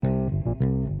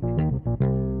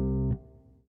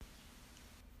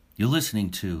You're listening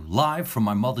to Live from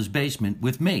My Mother's Basement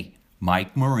with me,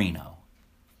 Mike Marino.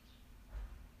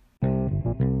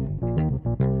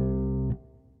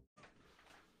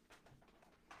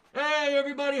 Hey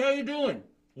everybody, how you doing?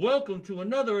 Welcome to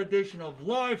another edition of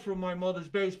Live from My Mother's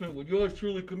Basement with yours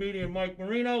truly, comedian Mike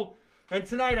Marino. And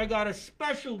tonight I got a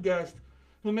special guest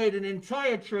who made an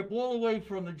entire trip all the way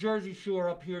from the Jersey Shore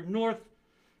up here north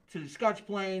to the Scotch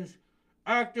Plains.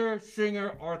 Actor,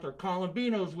 singer Arthur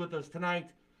Colombino's with us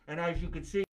tonight. And as you can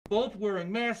see, both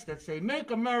wearing masks that say,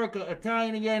 "Make America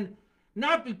Italian Again,"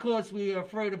 not because we are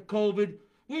afraid of COVID.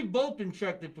 We've both been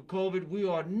checked for COVID. We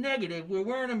are negative. We're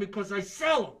wearing them because I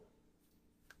sell them.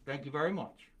 Thank you very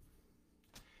much.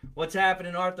 What's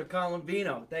happening, Arthur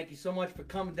Colombino? Thank you so much for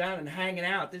coming down and hanging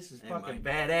out. This is fucking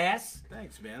badass.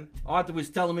 Thanks, man. Arthur was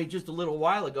telling me just a little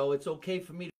while ago it's okay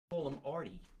for me to call him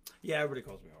Artie. Yeah, everybody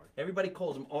calls me Artie. Everybody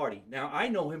calls him Artie. Now, I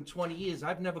know him 20 years.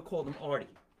 I've never called him Artie.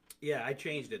 Yeah, I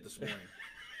changed it this morning.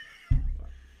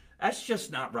 That's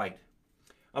just not right.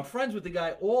 I'm friends with the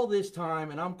guy all this time,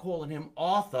 and I'm calling him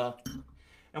Arthur.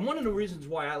 And one of the reasons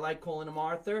why I like calling him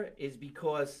Arthur is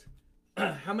because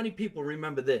how many people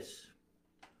remember this?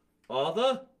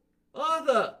 Arthur?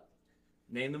 Arthur!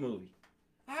 Name the movie.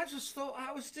 I just thought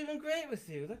I was doing great with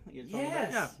you.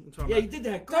 Yes. Yeah, You did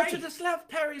that great. Don't you just love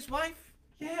Perry's wife?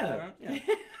 Yeah. yeah.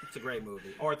 It's a great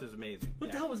movie. Arthur's amazing.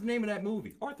 What the hell was the name of that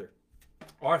movie? Arthur.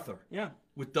 Arthur. Yeah.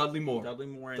 With Dudley Moore. Dudley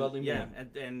Moore. And, Dudley Moore.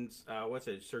 Yeah, and what's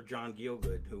it? Sir John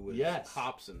Gielgud, who was Yes.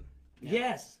 Hobson. Yeah.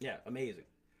 Yes. Yeah, amazing.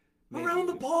 Around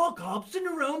the park, Hobson,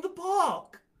 around the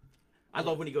park. I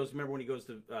love when he goes. Remember when he goes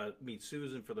to meet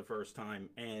Susan for the first time,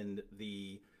 and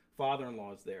the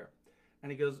father-in-law's there,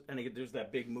 and he goes, and there's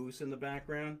that big moose in the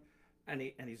background, and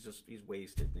he's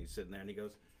wasted, and he's sitting there, and he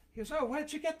goes, "Oh,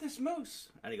 where'd you get this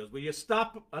moose?" And he goes, "Will you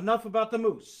stop enough about the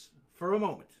moose for a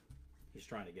moment?" He's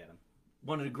trying to get him.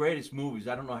 One of the greatest movies.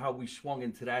 I don't know how we swung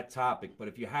into that topic, but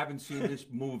if you haven't seen this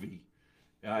movie,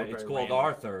 it's called random.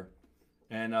 Arthur,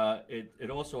 and it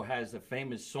also has a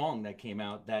famous song that came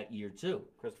out that year too.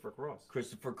 Christopher Cross.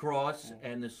 Christopher Cross,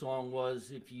 and the song was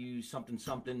 "If You Something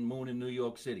Something Moon in New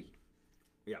York City."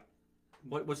 Yeah.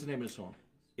 What's the name of the song?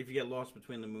 If you get lost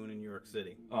between the moon and New York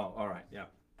City. Oh, all right. Yeah.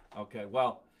 Okay.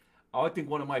 Well, I think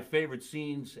one of my favorite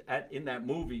scenes in that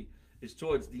movie is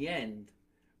towards the end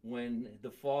when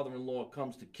the father-in-law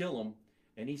comes to kill him,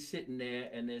 and he's sitting there,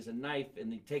 and there's a knife,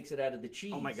 and he takes it out of the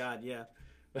cheese. Oh my God, yeah.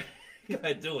 Go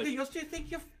ahead, do He it. goes,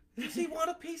 does he want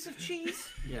a piece of cheese?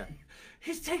 Yeah.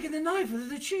 He's taking the knife out of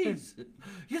the cheese.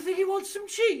 You think he wants some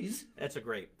cheese? That's a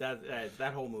great,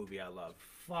 that whole movie I love.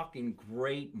 Fucking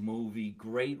great movie,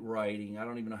 great writing. I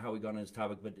don't even know how we got on this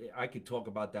topic, but I could talk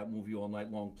about that movie all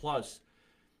night long. Plus,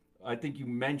 I think you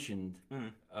mentioned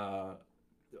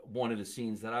one of the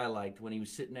scenes that I liked when he was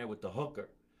sitting there with the hooker.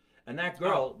 And that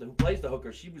girl who plays the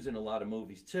hooker, she was in a lot of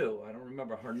movies too. I don't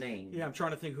remember her name. Yeah, I'm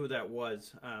trying to think who that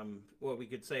was. Well, we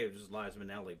could say it was Liza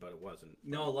Minnelli, but it wasn't.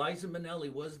 No, Liza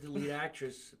Minnelli was the lead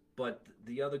actress, but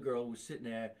the other girl was sitting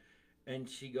there, and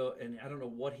and I don't know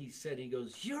what he said. He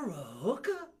goes, "You're a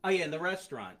hooker?" Oh yeah, in the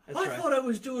restaurant. That's I right. thought I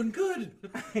was doing good.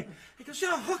 He goes,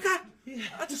 "You're a hooker?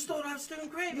 I just thought I was doing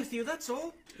great with you, that's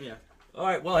all." Yeah. All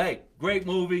right, well, hey, great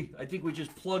movie. I think we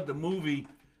just plugged a movie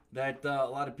that a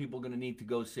lot of people are going to need to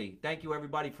go see. Thank you,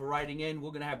 everybody, for writing in. We're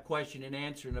going to have question and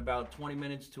answer in about 20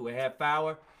 minutes to a half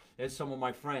hour. There's some of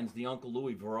my friends, the Uncle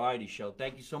Louie Variety Show.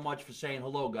 Thank you so much for saying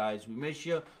hello, guys. We miss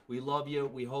you. We love you.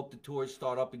 We hope the tours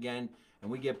start up again and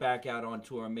we get back out on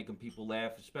tour and making people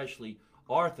laugh, especially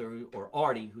Arthur, or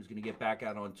Artie, who's going to get back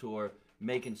out on tour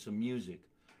making some music.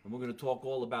 And we're going to talk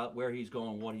all about where he's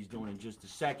going, what he's doing in just a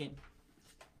second.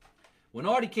 When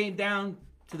Artie came down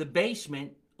to the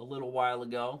basement a little while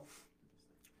ago,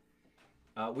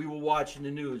 we were watching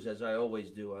the news, as I always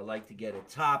do. I like to get a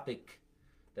topic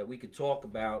that we could talk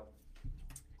about,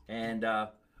 and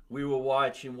we were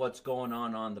watching what's going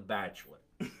on The Bachelor.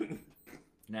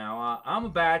 Now, I'm a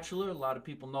bachelor. A lot of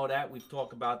people know that. We've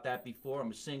talked about that before.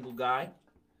 I'm a single guy.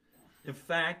 In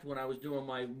fact, when I was doing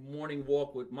my morning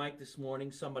walk with Mike this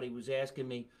morning, somebody was asking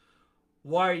me,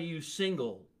 "Why are you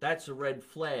single? That's a red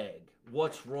flag.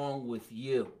 What's wrong with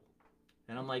you?"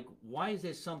 And I'm like, why is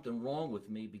there something wrong with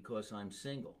me because I'm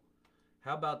single?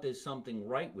 How about there's something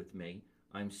right with me?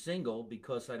 I'm single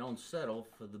because I don't settle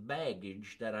for the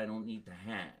baggage that I don't need to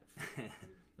have.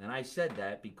 And I said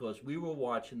that because we were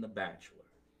watching The Bachelor.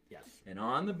 Yes. And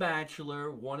on The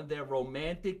Bachelor, one of their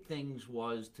romantic things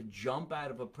was to jump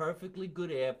out of a perfectly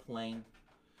good airplane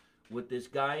with this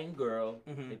guy and girl.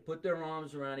 Mm-hmm. They put their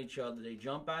arms around each other. They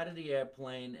jump out of the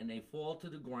airplane and they fall to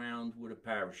the ground with a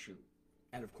parachute.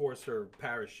 And of course, her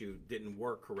parachute didn't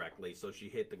work correctly, so she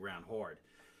hit the ground hard.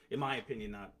 in my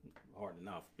opinion, not hard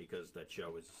enough because that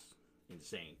show is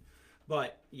insane.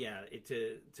 But yeah,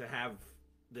 to have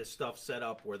this stuff set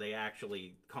up where they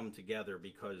actually come together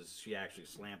because she actually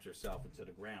slams herself into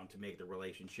the ground to make the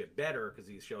relationship better because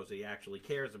he shows that he actually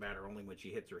cares about her only when she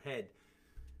hits her head.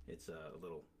 It's a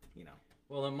little, you know.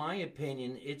 Well, in my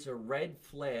opinion, it's a red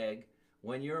flag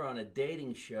when you're on a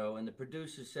dating show and the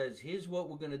producer says, here's what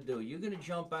we're going to do. You're going to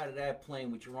jump out of that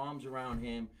plane with your arms around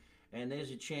him, and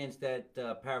there's a chance that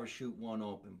parachute won't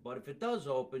open. But if it does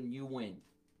open, you win.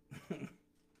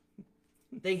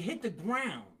 They hit the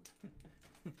ground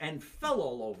and fell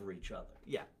all over each other.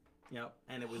 Yeah, yeah,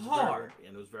 and it was Hard.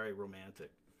 very romantic.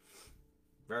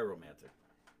 Very romantic.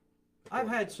 I've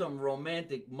had some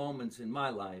romantic moments in my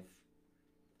life,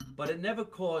 but it never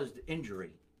caused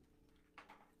injury.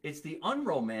 It's the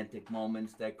unromantic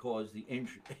moments that cause the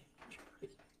injury.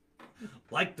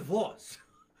 Like divorce.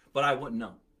 But I wouldn't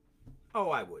know. Oh,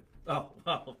 I would. Oh,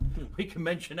 well, we can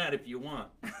mention that if you want.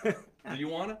 Do you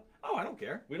want to? Oh, I don't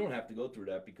care. We don't have to go through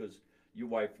that because your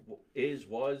wife was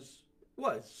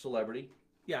Was. celebrity.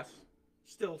 Yes.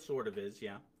 Still sort of is,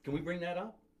 yeah. Can we bring that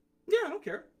up? Yeah, I don't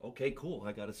care. Okay, cool.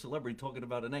 I got a celebrity talking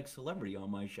about an ex-celebrity on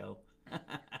my show.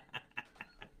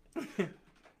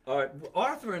 All right,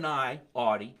 Arthur and I,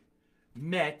 Artie,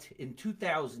 met in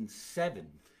 2007.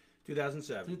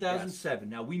 2007. 2007.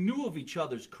 Now, we knew of each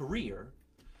other's career,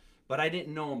 but I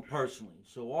didn't know him personally.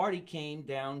 So Artie came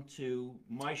down to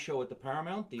my show at the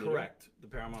Paramount Yes. Theater. Correct. The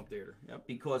Paramount Theater. Yep.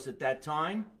 Because at that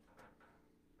time,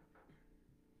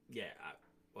 Yeah.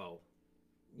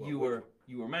 you were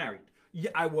married.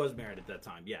 Yeah, I was married at that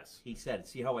time. Yes. He said,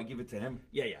 see how I give it to him?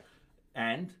 Yeah, yeah.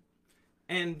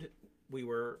 And We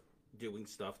were doing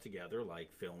stuff together, like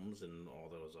films and all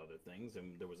those other things.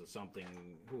 And there was something.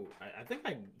 I think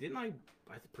I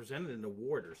presented an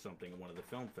award or something at one of the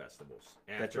film festivals.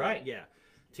 That's right. Yeah.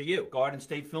 To you. Garden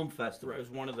State Film Festival. It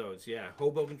was one of those. Yeah.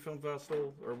 Hoboken Film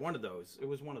Festival or one of those. It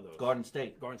was one of those. Garden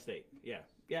State Garden State. Yeah.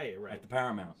 Yeah. Yeah. Right. at the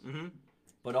Paramount. Mm-hmm.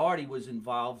 But Artie was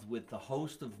involved with the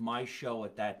host of my show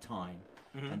at that time.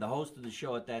 Mm-hmm. And the host of the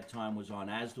show at that time was on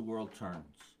As the World Turns.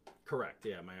 Correct.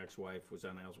 Yeah. My ex-wife was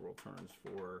on As World Turns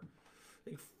for,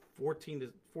 I think,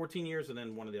 14 years, and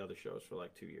then one of the other shows for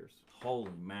like 2 years.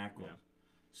 Holy mackerel. Yeah.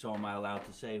 So am I allowed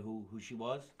to say who she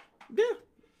was? Yeah.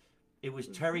 It was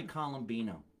Terry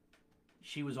Colombino.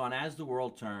 She was on As the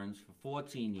World Turns for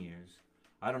 14 years.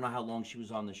 I don't know how long she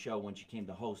was on the show when she came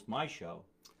to host my show.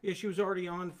 Yeah, she was already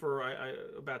on for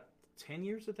about 10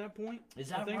 years at that point.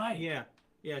 Is I that think. right? Yeah.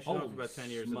 Yeah, she was on Holy for about 10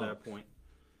 years smokes. at that point.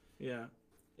 Yeah.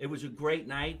 It was a great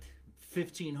night.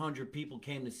 1,500 people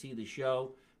came to see the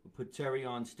show. We put Terry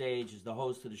on stage as the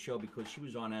host of the show because she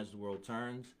was on As the World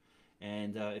Turns.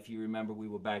 And if you remember, we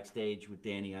were backstage with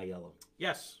Danny Aiello.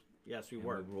 Yes. Yes, we And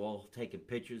were. we were all taking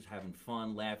pictures, having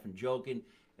fun, laughing, joking.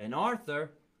 And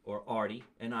Arthur, or Artie,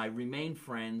 and I remained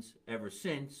friends ever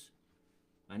since.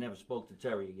 I never spoke to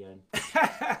Terry again.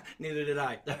 Neither did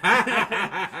I.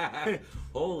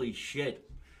 Holy shit.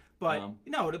 But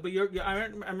no, but I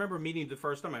remember meeting you the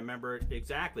first time. I remember it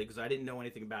exactly because I didn't know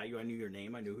anything about you. I knew your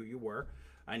name. I knew who you were.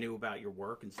 I knew about your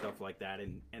work and stuff like that.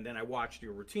 And then I watched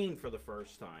your routine for the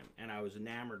first time, and I was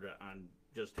enamored on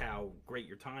just how great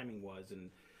your timing was and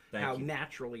how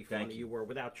naturally funny you were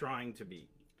without trying to be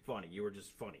funny. You were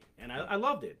just funny, and I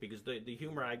loved it because the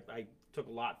humor I took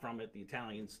a lot from it. The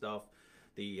Italian stuff.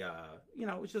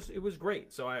 It was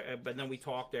great. So but then we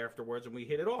talked afterwards and we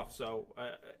hit it off. So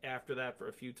after that, for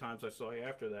a few times I saw you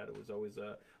after that, it was always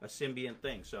a symbiont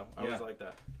thing. So I was like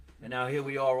that. And now here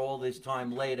we are all this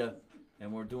time later,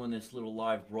 and we're doing this little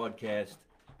live broadcast,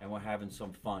 and we're having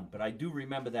some fun. But I do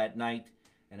remember that night,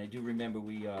 and I do remember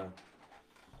we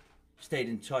stayed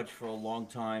in touch for a long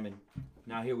time, and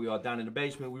now here we are down in the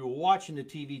basement. We were watching the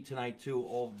TV tonight, too,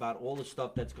 about all the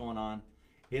stuff that's going on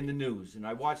in the news. And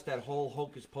I watched that whole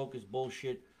hocus pocus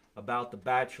bullshit about The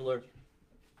Bachelor.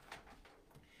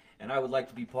 And I would like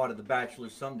to be part of The Bachelor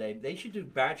someday. They should do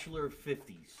Bachelor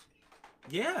 50s.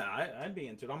 Yeah, I'd be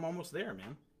into it. I'm almost there,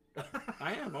 man.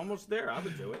 I am almost there. I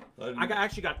would do it. I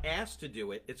actually got asked to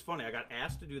do it. It's funny. I got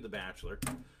asked to do The Bachelor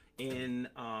in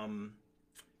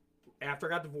after I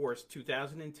got divorced,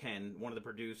 2010. One of the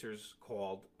producers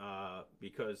called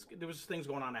because there was things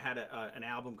going on. I had an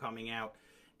album coming out,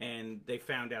 and they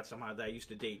found out somehow that I used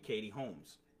to date Katie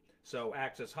Holmes. So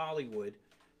Access Hollywood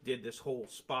did this whole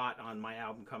spot on my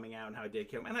album coming out and how I did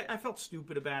Katie, and I felt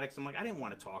stupid about it because I'm like, I didn't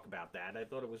want to talk about that. I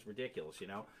thought it was ridiculous, you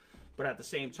know. But at the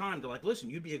same time, they're like, listen,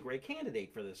 you'd be a great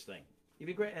candidate for this thing. You'd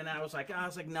be great. And I was like,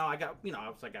 no, I have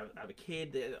a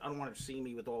kid. I don't want to see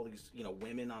me with all these,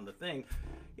 women on the thing.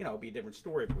 It'd be a different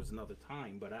story if it was another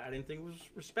time. But I didn't think it was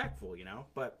respectful,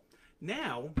 But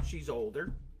now she's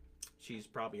older. she's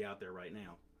probably out there right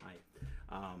now.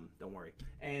 Don't worry.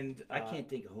 And I can't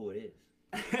think of who it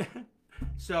is.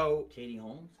 So Katie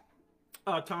Holmes?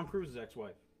 Tom Cruise's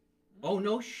ex-wife. Oh,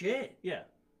 no shit. Yeah.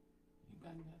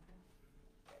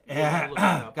 Yeah, look it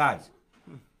up. guys,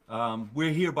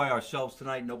 we're here by ourselves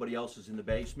tonight. Nobody else is in the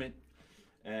basement.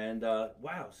 And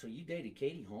wow, so you dated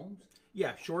Katie Holmes?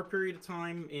 Yeah, short period of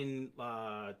time in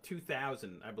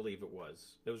 2000, I believe it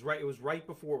was. It was right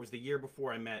before. It was the year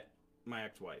before I met my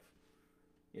ex-wife.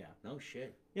 Yeah. No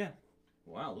shit. Yeah.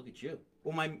 Wow, look at you.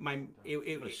 Well, What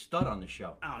a stud on the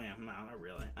show. Oh yeah, no, not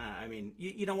really. I mean,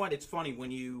 you know what? It's funny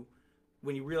when you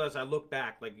realize. I look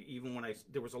back, like even when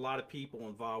there was a lot of people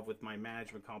involved with my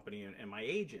management company and my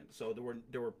agent. So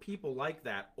there were people like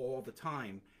that all the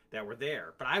time that were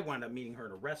there. But I wound up meeting her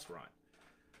in a restaurant.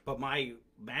 But my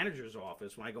manager's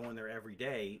office, when I go in there every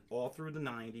day, all through the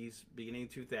 90s, beginning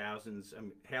 2000s,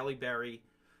 Halle Berry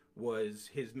was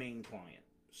his main client.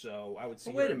 So I would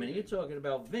see. Oh, wait her a minute, you're talking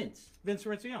about Vince. Vince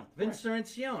Cerencione. Vince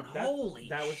Cerencione. Holy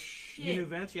that was, shit. You knew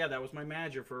Vince? Yeah, that was my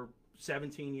manager for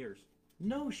 17 years.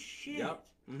 No shit. Yep.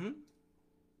 Mm-hmm.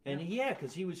 And yeah,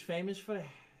 because he was famous for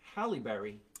Halle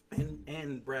Berry.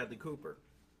 And Bradley Cooper.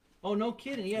 Oh, no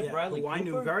kidding. Yeah, Bradley who Cooper. I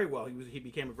knew very well. He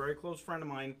became a very close friend of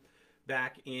mine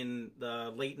back in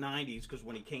the late 90s, because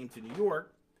when he came to New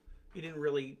York, he didn't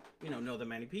really, know that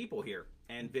many people here.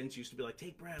 And Vince used to be like,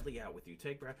 take Bradley out with you.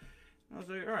 Take Brad. I was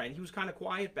like, all right. He was kind of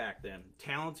quiet back then.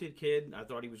 Talented kid. I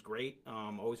thought he was great.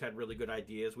 Always had really good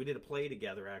ideas. We did a play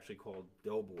together, actually, called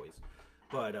Doughboys.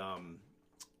 But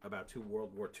about two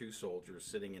World War II soldiers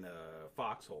sitting in a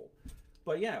foxhole.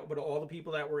 But yeah, but all the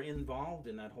people that were involved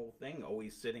in that whole thing,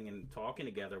 always sitting and talking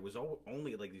together, was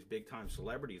only like these big time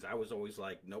celebrities. I was always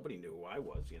like, nobody knew who I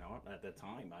was, at that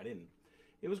time. I didn't.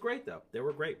 It was great though. They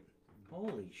were great.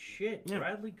 Holy shit, Yeah.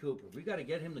 Bradley Cooper. We got to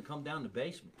get him to come down the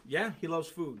basement. Yeah, he loves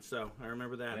food, so I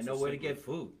remember that. I know where to get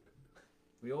food.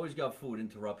 We always got food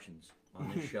interruptions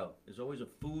on this show. There's always a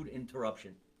food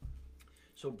interruption.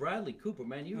 So Bradley Cooper,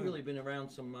 man, you've really been around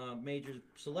some major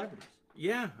celebrities.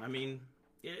 Yeah, I mean,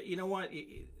 you know what?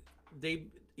 They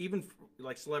even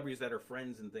like celebrities that are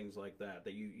friends and things like that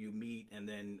you meet, and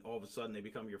then all of a sudden they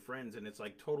become your friends, and it's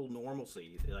like total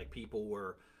normalcy. Like people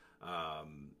were,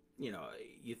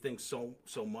 you think so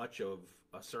much of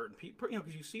a certain people,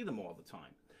 because you see them all the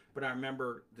time. But I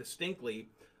remember distinctly.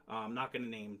 I'm not going to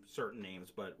name certain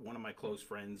names, but one of my close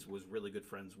friends was really good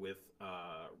friends with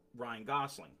Ryan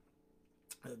Gosling.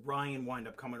 Ryan wound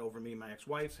up coming over to me and my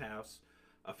ex-wife's house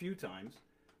a few times,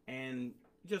 and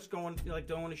just going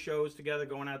to shows together,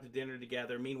 going out to dinner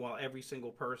together. Meanwhile, every single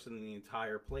person in the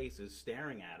entire place is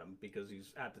staring at him, because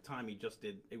he's at the time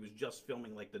it was just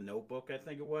filming like The Notebook, I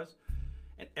think it was,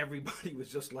 and everybody was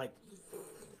just like,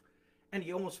 and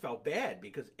he almost felt bad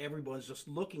because everyone's just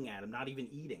looking at him, not even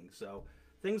eating. So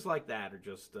things like that are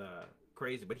just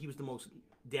crazy. But he was the most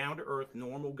down-to-earth,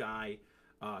 normal guy.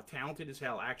 Talented as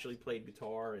hell, actually played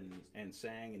guitar and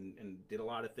sang and did a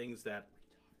lot of things that,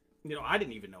 I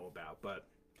didn't even know about. But,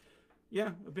 yeah,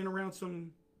 I've been around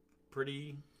some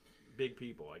pretty big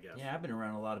people, I guess. Yeah, I've been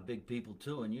around a lot of big people,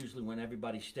 too, and usually when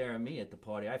everybody's staring at me at the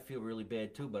party, I feel really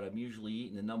bad, too, but I'm usually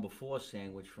eating the number 4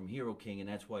 sandwich from Hero King, and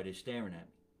that's why they're staring at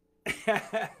me.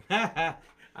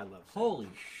 I love Holy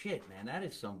shit, man, that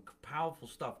is some powerful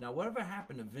stuff. Now, whatever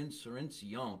happened to Vince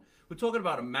Cerencione? We're talking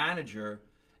about a manager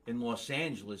in Los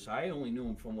Angeles. I only knew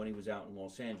him from when he was out in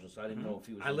Los Angeles. I didn't know if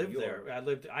he was. I in lived New York.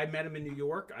 there. I met him in New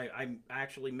York. I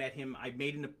actually met him.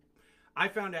 I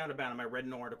found out about him. I read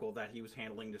an article that he was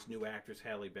handling this new actress,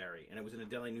 Halle Berry, and it was in the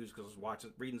Daily News because I was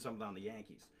reading something on the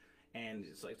Yankees, and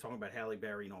it's like talking about Halle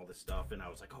Berry and all this stuff, and I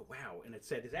was like, oh wow, and it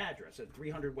said his address at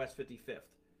 300 West 55th,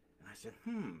 and I said,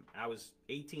 I was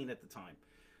 18 at the time,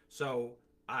 so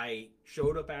I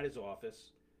showed up at his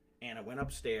office. And I went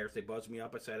upstairs. They buzzed me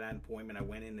up. I said I had an appointment. I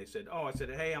went in. They said, I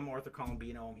said, hey, I'm Arthur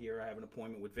Colombino. I'm here. I have an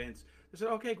appointment with Vince. They said,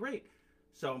 okay, great.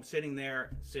 So I'm sitting there,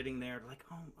 like,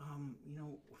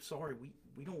 sorry,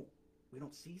 we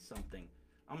don't see something.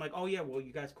 I'm like, oh yeah, well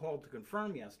you guys called to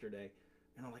confirm yesterday,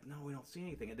 and I'm like, no, we don't see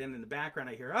anything. And then in the background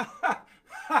I hear,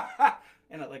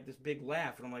 and I like this big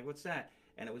laugh, and I'm like, what's that?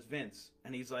 And it was Vince,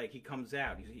 and he's like, he comes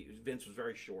out. Vince was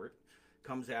very short.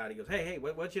 Comes out, he goes, hey,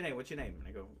 what's your name? What's your name? And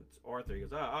I go, it's Arthur. He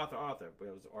goes, Arthur. But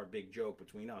it was our big joke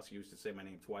between us. He used to say my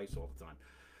name twice all the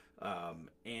time.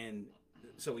 And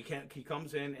so he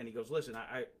comes in and he goes, listen,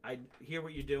 I hear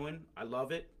what you're doing. I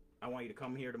love it. I want you to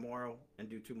come here tomorrow and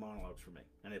do 2 monologues for me.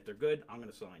 And if they're good, I'm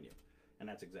going to sign you. And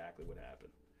that's exactly what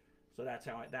happened. So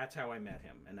that's how I met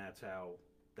him, and that's how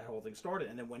that whole thing started.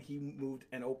 And then when he moved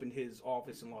and opened his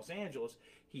office in Los Angeles,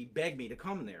 he begged me to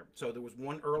come there. So there was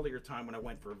one earlier time when I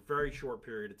went for a very short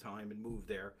period of time and moved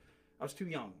there. I was too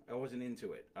young. I wasn't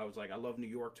into it. I was like, I love New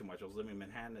York too much. I was living in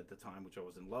Manhattan at the time, which I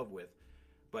was in love with.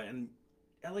 And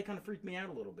LA kind of freaked me out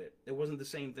a little bit. It wasn't the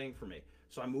same thing for me.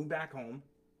 So I moved back home.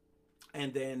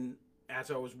 And then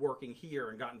as I was working here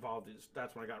and got involved,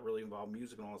 that's when I got really involved in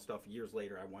music and all that stuff. Years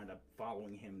later, I wound up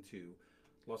following him to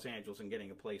Los Angeles and getting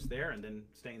a place there and then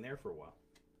staying there for a while.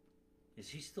 Is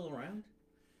he still around?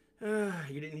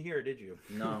 You didn't hear, did you?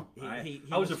 No. He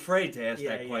I was afraid to ask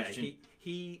yeah, that question. Yeah,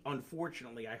 he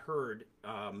unfortunately, I heard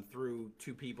through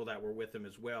two people that were with him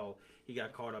as well, he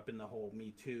got caught up in the whole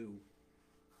Me Too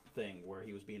thing where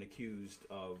he was being accused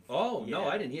of. Oh, no, yeah,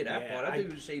 I didn't hear that yeah, part. I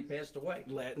think you say he passed away.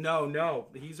 No,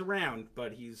 he's around,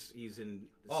 but he's in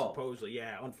supposedly,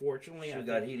 unfortunately. So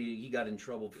he got in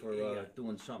trouble for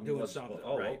doing something. Doing something.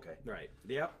 Oh, right, okay. Right.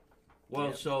 Yep. Well,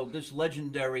 Yep. so this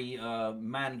legendary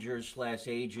manager /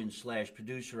 agent /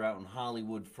 producer out in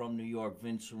Hollywood from New York,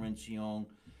 Vince Cerencione,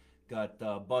 got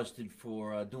busted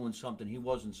for doing something he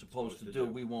wasn't supposed to do.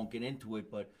 We won't get into it,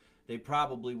 but they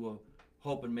probably were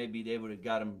hoping maybe they would have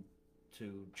got him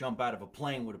to jump out of a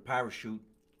plane with a parachute.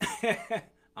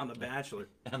 On The Bachelor.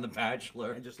 On The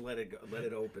Bachelor. And just let it go, let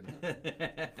it open.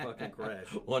 Fucking crash.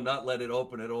 Or not let it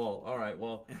open at all. All right,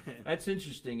 well, that's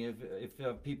interesting.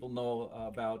 If people know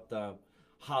about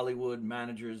Hollywood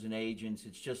managers and agents,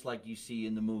 it's just like you see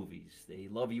in the movies. They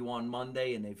love you on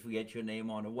Monday and they forget your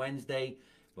name on a Wednesday.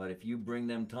 But if you bring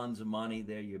them tons of money,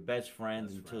 they're your best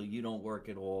friends until you don't work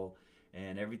at all.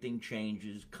 And everything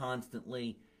changes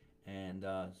constantly. And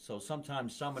so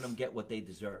sometimes some of them get what they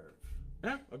deserve.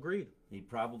 Yeah, agreed. He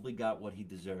probably got what he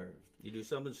deserved. You do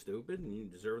something stupid and you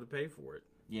deserve to pay for it.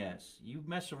 Yes, you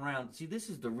mess around. See, this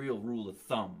is the real rule of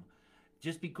thumb.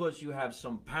 Just because you have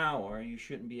some power, you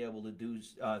shouldn't be able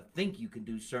to think you can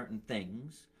do certain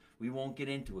things. We won't get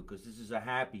into it because this is a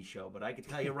happy show. But I can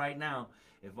tell you right now,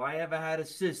 if I ever had a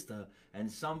sister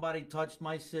and somebody touched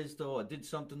my sister or did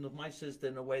something with my sister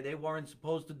in a way they weren't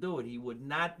supposed to do it, he would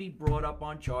not be brought up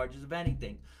on charges of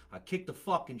anything. I'd kick the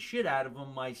fucking shit out of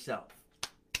him myself.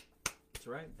 That's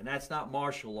right. And that's not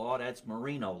martial law, that's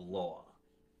Marino law.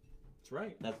 That's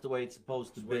right. That's the way it's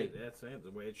supposed to be. That's it, the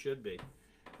way it should be.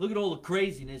 Look at all the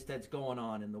craziness that's going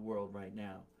on in the world right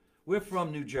now. We're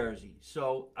from New Jersey,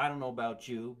 so I don't know about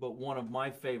you, but one of my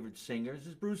favorite singers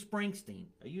is Bruce Springsteen.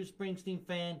 Are you a Springsteen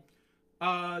fan?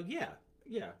 Yeah.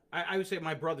 I would say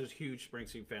my brother's a huge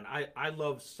Springsteen fan. I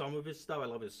love some of his stuff. I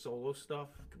love his solo stuff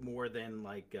more than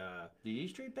like the E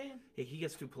Street Band. He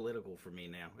gets too political for me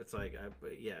now. It's like,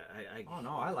 Oh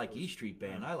no, I like E Street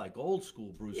Band. I like old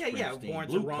school Bruce Springsteen. Yeah, Born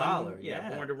Blue to Run. Collar.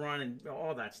 Born to Run, and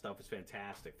all that stuff is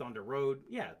fantastic. Thunder Road.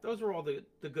 Yeah, those are all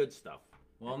the good stuff.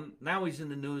 Well, now he's in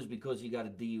the news because he got a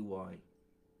DUI.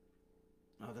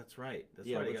 Oh, that's right.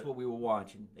 That's what we were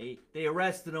watching. They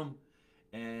arrested him,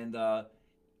 and I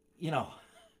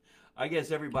guess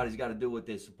everybody's got to do what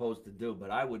they're supposed to do. But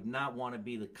I would not want to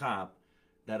be the cop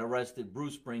that arrested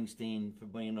Bruce Springsteen for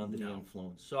being under the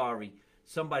influence. Sorry,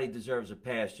 somebody deserves a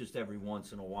pass just every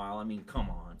once in a while. I mean,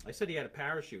 come on. I said he had a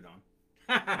parachute on.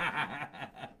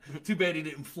 Too bad he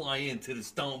didn't fly into the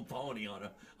Stone Pony on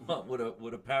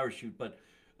with a parachute. But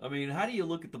I mean, how do you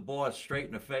look at the boss straight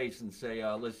in the face and say,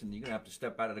 "Listen, you're gonna have to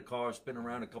step out of the car, spin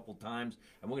around a couple times,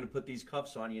 and we're gonna put these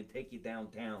cuffs on you and take you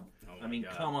downtown"? Oh I mean,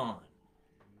 God. come on,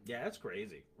 Yeah, that's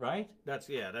crazy. right? That's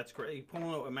crazy.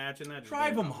 Imagine that.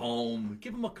 Drive him home,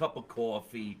 give him a cup of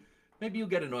coffee, maybe you'll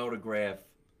get an autograph.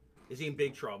 Is he in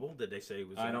big trouble? Did they say he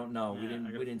was? I don't know. Yeah,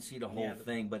 We didn't see the whole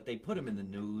thing, but they put him in the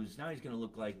news. Now he's going to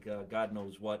look like God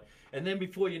knows what. And then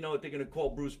before you know it, they're going to call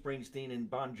Bruce Springsteen and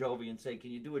Bon Jovi and say,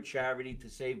 "Can you do a charity to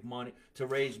save money, to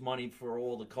raise money for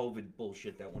all the COVID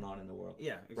bullshit that went on in the world?"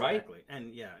 Yeah, Right? exactly.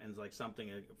 And it's like something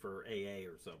for AA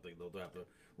or something. They'll have to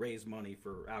raise money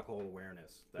for alcohol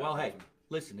awareness. Well, hey,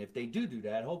 listen, if they do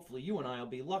that, hopefully you and I will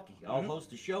be lucky. I'll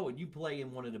host a show and you play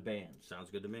in one of the bands. Sounds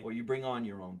good to me. Or you bring on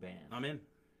your own band. I'm in.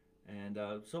 And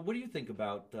so what do you think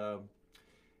about,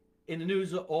 in the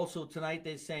news also tonight,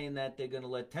 they're saying that they're going to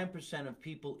let 10% of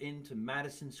people into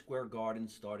Madison Square Garden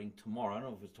starting tomorrow. I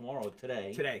don't know if it's tomorrow or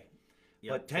today. Today.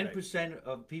 Yep, But 10%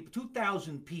 of people,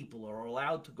 2,000 people are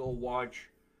allowed to go watch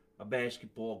a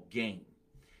basketball game.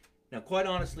 Now, quite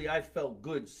honestly, I felt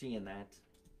good seeing that.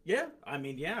 Yeah, I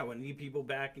mean, we need people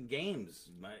back in games.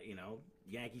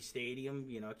 Yankee Stadium.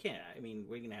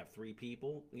 We're gonna have 3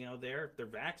 people. There. If they're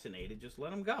vaccinated, just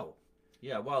let them go.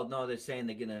 Yeah, well, no, they're saying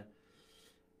they're going to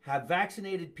have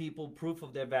vaccinated people, proof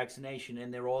of their vaccination,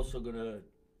 and they're also going to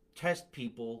test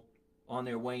people on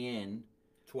their way in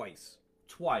Twice.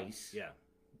 Yeah. In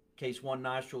case one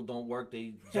nostril don't work,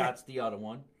 they shots the other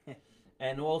one.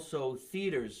 And also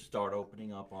theaters start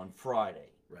opening up on Friday.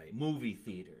 Right. Movie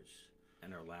theaters.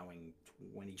 And they're allowing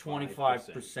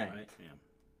 25%. Right? Yeah.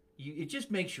 It just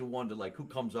makes you wonder, like, who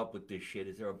comes up with this shit?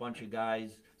 Is there a bunch of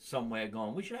guys somewhere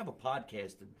going, we should have a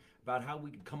podcast about how we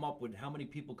could come up with how many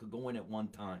people could go in at one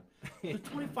time? The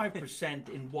 25%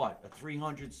 in what? A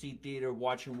 300-seat theater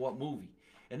watching what movie?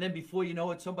 And then before you know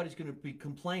it, somebody's going to be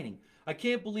complaining. I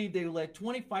can't believe they let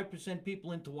 25%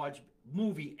 people in to watch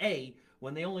movie A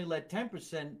when they only let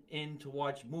 10% in to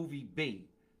watch movie B.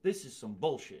 This is some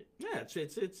bullshit. Yeah,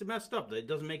 it's messed up. It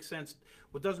doesn't make sense.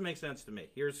 What doesn't make sense to me,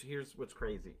 here's what's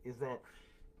crazy, is that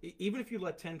even if you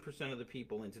let 10% of the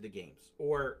people into the games,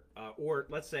 or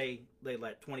let's say they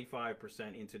let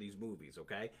 25% into these movies,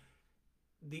 okay?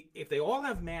 If they all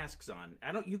have masks on,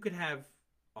 you could have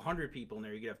 100 people in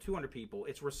there, you could have 200 people,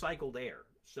 it's recycled air.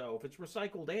 So if it's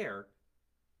recycled air,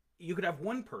 you could have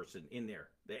one person in there,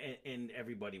 and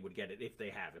everybody would get it if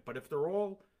they have it. But if they're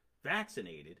all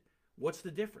vaccinated, what's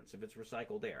the difference if it's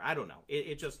recycled air? I don't know.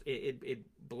 It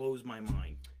blows my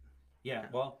mind. Yeah,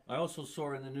 well, I also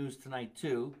saw in the news tonight,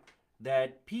 too,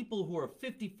 that people who are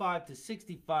 55 to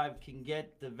 65 can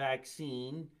get the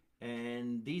vaccine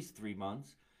in these 3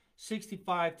 months.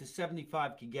 65 to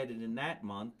 75 can get it in that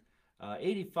month.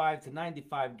 85 to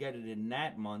 95 get it in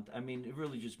that month. I mean, it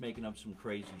really just making up some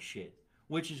crazy shit,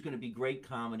 which is going to be great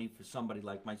comedy for somebody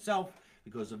like myself,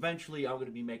 because eventually I'm going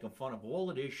to be making fun of all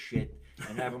of this shit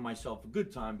and having myself a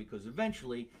good time, because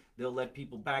eventually they'll let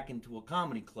people back into a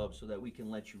comedy club so that we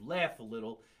can let you laugh a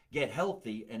little, get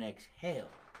healthy, and exhale.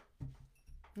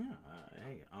 Yeah,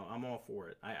 hey, I'm all for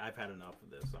it. I've had enough of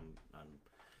this.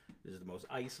 This is the most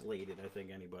isolated I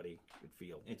think anybody could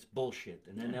feel. It's bullshit.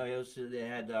 And then they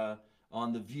had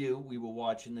on The View, we were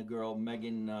watching the girl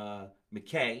Meghan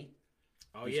McKay.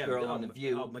 Oh, this yeah, girl on The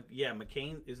View. Yeah,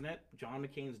 McCain, isn't that John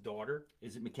McCain's daughter?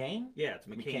 Is it McCain? Yeah, it's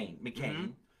McCain.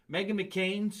 McCain. Meghan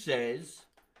McCain says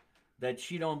that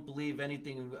she don't believe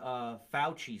anything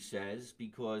Fauci says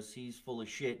because he's full of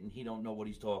shit and he don't know what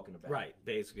he's talking about. Right,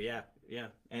 basically, yeah.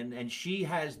 And she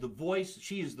has the voice.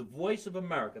 She is the voice of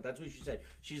America. That's what she said.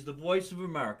 She's the voice of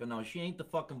America. No, she ain't the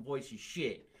fucking voice of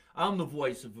shit. I'm the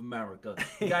voice of America.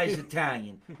 The guy's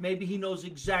Italian. Maybe he knows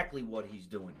exactly what he's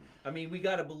doing. I mean, we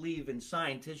got to believe in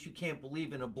scientists. You can't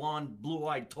believe in a blonde,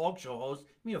 blue-eyed talk show host.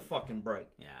 Give me a fucking break.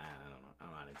 Yeah, I don't know.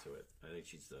 I'm not into it. I think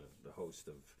she's the host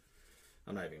of...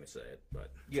 I'm not even going to say it,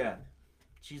 but... Yeah.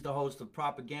 She's the host of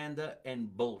propaganda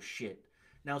and bullshit.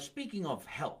 Now, speaking of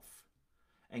health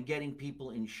and getting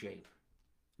people in shape,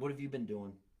 what have you been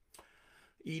doing?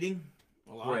 Eating.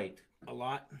 A lot. Great. A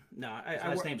lot. No, His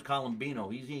last name's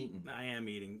Colombino. He's eating. I am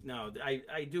eating. No,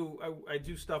 I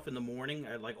do stuff in the morning.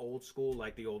 I like old school,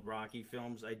 like the old Rocky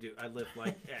films. I lift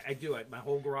like I do it. My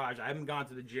whole garage. I haven't gone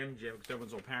to the gym because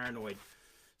everyone's so paranoid.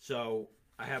 So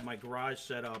I have my garage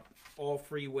set up, all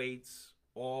free weights.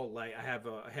 All like I have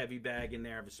a heavy bag in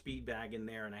there, I have a speed bag in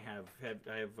there, and I have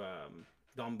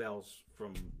dumbbells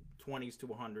from 20s to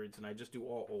 100s, and I just do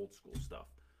all old school stuff.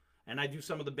 And I do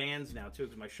some of the bands now too,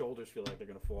 because my shoulders feel like they're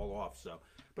gonna fall off. So,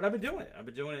 but I've been doing it. I've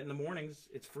been doing it in the mornings.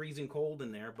 It's freezing cold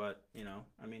in there, but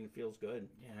I mean, it feels good.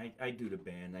 Yeah, I do the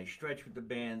band. I stretch with the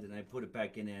band, and I put it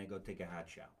back in there and I go take a hot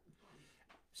shower.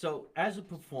 So, as a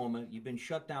performer, you've been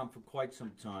shut down for quite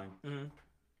some time. Mm-hmm.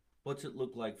 What's it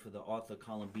look like for the Arthur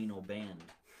Colombino Band?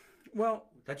 Well,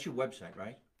 that's your website,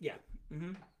 right? Yeah.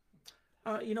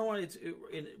 Mm-hmm. You know what?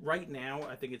 Right now.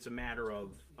 I think it's a matter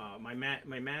of my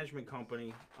management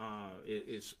company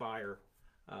is Spire,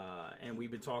 and we've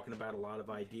been talking about a lot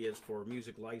of ideas for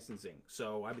music licensing.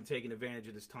 So I've been taking advantage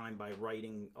of this time by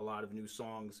writing a lot of new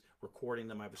songs, recording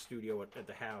them. I have a studio at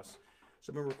the house,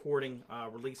 so I've been recording,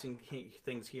 releasing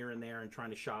things here and there, and trying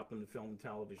to shop them to film and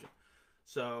television.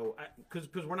 So,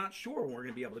 because we're not sure when we're going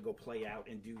to be able to go play out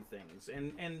and do things.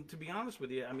 And to be honest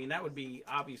with you, I mean, that would be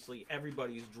obviously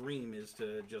everybody's dream, is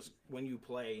to just, when you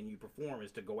play and you perform,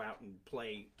 is to go out and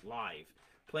play live,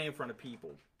 play in front of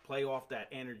people, play off that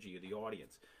energy of the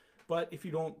audience. But if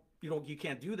you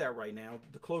can't do that right now.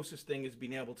 The closest thing is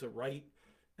being able to write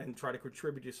and try to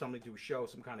contribute to something, to a show,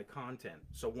 some kind of content.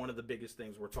 So one of the biggest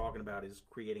things we're talking about is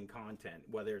creating content,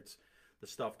 whether it's the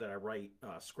stuff that I write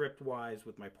script-wise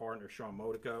with my partner Sean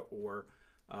Modica, or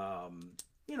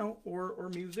or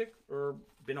music, or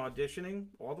been auditioning,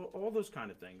 all those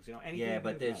kind of things. Anything. Yeah,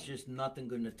 but there's just nothing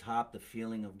going to top the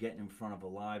feeling of getting in front of a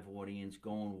live audience,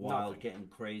 going wild, getting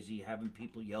crazy, having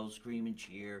people yell, scream, and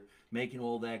cheer, making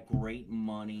all that great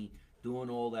money, doing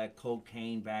all that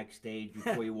cocaine backstage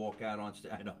before you walk out on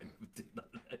stage. I know I never did none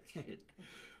of that shit.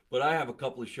 But I have a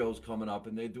couple of shows coming up,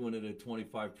 and they're doing it at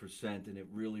 25%, and it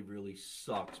really, really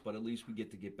sucks. But at least we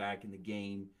get back in the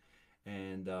game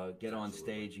and get on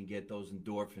stage and get those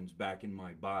endorphins back in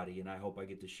my body. And I hope I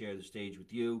get to share the stage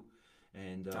with you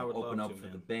and open up for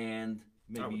the band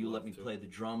Maybe would you let love me to. play the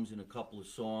drums in a couple of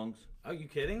songs. Are you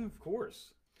kidding? Of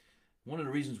course. One of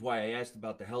the reasons why I asked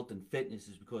about the health and fitness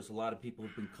is because a lot of people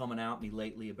have been coming out me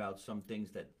lately about some things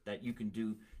that you can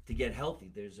do to get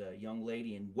healthy. There's a young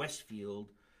lady in Westfield.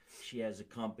 She has a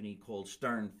company called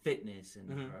Stern Fitness,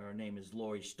 and her name is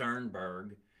Lori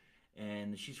Sternberg.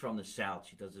 And she's from the South.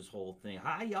 She does this whole thing.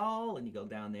 Hi, y'all. And you go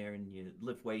down there and you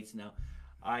lift weights. Now,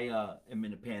 I am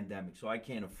in a pandemic, so I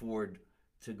can't afford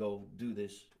to go do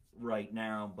this right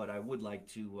now. But I would like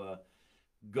to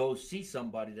go see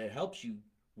somebody that helps you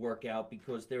work out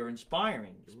because they're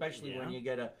inspiring, especially when Yeah. you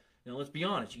get let's be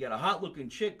honest, you got a hot looking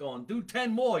chick going, do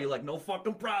 10 more. You're like, no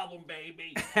fucking problem,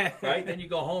 baby. Right? Then you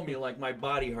go home, you're like, my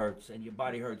body hurts. And your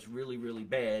body hurts really, really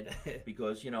bad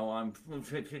because, I'm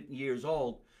 50 years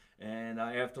old. And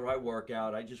after I work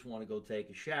out, I just want to go take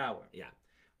a shower. Yeah.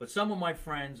 But some of my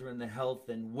friends are in the health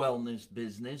and wellness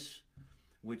business,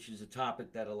 which is a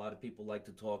topic that a lot of people like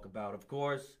to talk about, of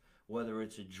course, whether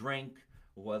it's a drink,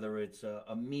 whether it's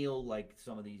a meal like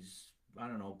some of these, I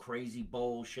don't know, crazy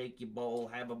bowl, shake your bowl,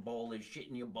 have a bowl, there's shit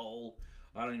in your bowl.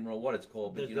 I don't even know what it's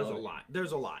called. But There's a lot.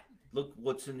 There's a lot. Look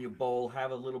what's in your bowl,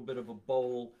 have a little bit of a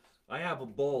bowl. I have a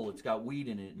bowl, it's got weed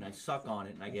in it, and I suck on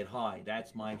it, and I get high.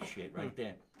 That's my shit right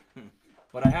there.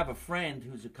 But I have a friend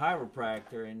who's a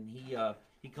chiropractor, and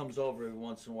he comes over every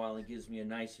once in a while and gives me a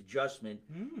nice adjustment.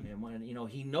 And when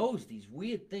he knows these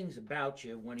weird things about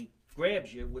you when he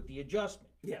grabs you with the adjustment.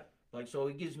 Yeah. Like, so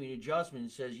he gives me an adjustment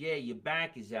and says, yeah, your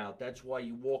back is out. That's why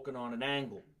you're walking on an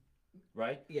angle,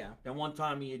 right? Yeah. Then one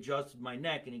time he adjusted my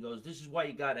neck, and he goes, this is why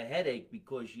you got a headache,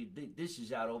 because this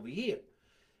is out over here.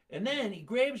 And then he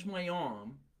grabs my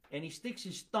arm, and he sticks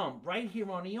his thumb right here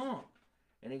on the arm.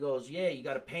 And he goes, yeah, you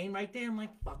got a pain right there? I'm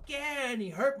like, fuck yeah. And he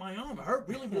hurt my arm. It hurt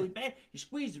really, really bad. He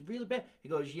squeezed it really bad. He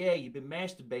goes, yeah, you've been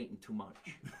masturbating too much.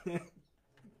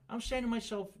 I'm saying to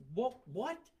myself,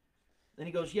 what? Then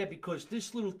he goes, yeah, because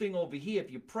this little thing over here,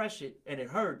 if you press it and it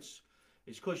hurts,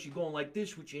 it's because you're going like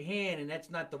this with your hand, and that's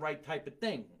not the right type of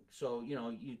thing. So,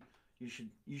 you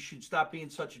should stop being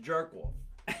such a jerk off,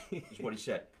 is what he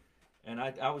said. And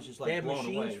I was just like They have blown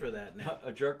machines away. for that now.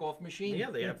 A jerk off machine? Yeah,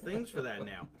 they have things for that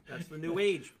now. That's the new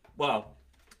age. Well,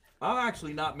 I'm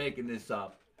actually not making this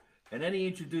up. And then he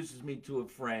introduces me to a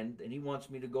friend, and he wants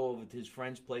me to go over to his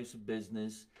friend's place of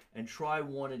business and try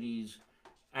one of these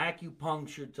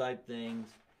acupuncture type things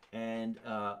and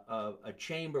a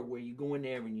chamber where you go in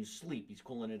there and you sleep. He's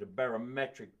calling it a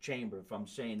barometric chamber, if I'm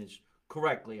saying this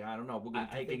correctly. I don't know. We're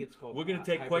I think it's called We're gonna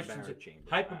take questions. hyperbaric chamber.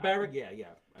 Hyperbaric? Yeah. I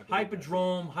believe that's it.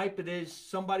 Hyperdrome, hyper this,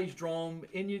 somebody's drome,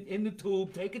 in the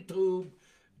tube, take a tube,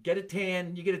 get a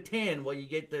tan, you get a tan while you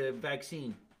get the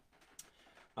vaccine.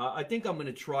 I think I'm going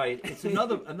to try it. It's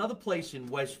another place in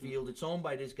Westfield. It's owned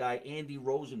by this guy, Andy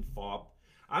Rosenfarb.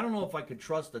 I don't know if I could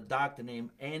trust a doctor named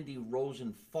Andy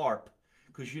Rosenfarb,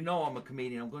 because I'm a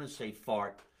comedian. I'm going to say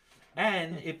fart.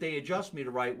 And if they adjust me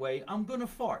the right way, I'm going to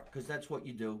fart, because that's what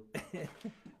you do.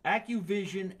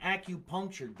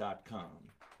 AccuvisionAcupuncture.com.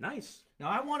 Nice. Now,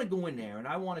 I want to go in there, and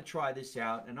I want to try this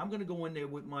out, and I'm going to go in there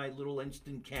with my little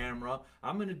instant camera.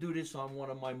 I'm going to do this on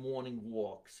one of my morning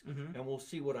walks, and we'll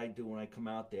see what I do when I come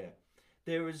out there.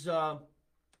 There is, Can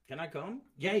I come?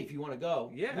 yeah, if you want to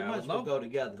go. Yeah, we I might would as well love go to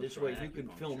together. go This try way, you can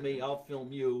film acupuncture. me, I'll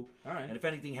film you. All right. And if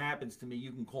anything happens to me,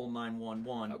 you can call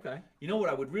 911. Okay. You know what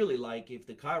I would really like? If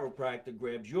the chiropractor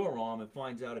grabs your arm and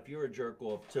finds out if you're a jerk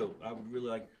off too. I would really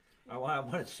like, I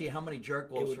want to see how many jerk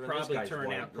It offs would are in this probably guy's turn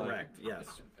life. out Like, correct. Yes.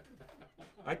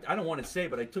 I don't want to say,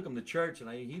 but I took him to church, and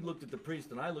he looked at the priest,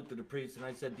 and I looked at the priest, and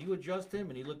I said, "Do you adjust him?"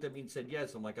 And he looked at me and said,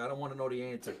 "Yes." I'm like, I don't want to know the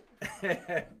answer,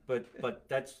 but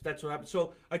that's what happened.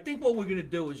 So I think what we're gonna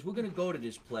do is we're gonna go to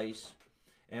this place,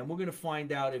 and we're gonna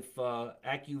find out if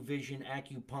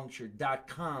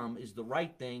AccuvisionAcupuncture.com is the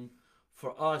right thing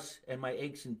for us and my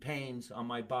aches and pains on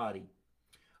my body.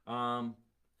 And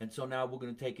so now we're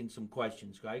gonna take in some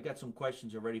questions. I got some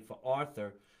questions already for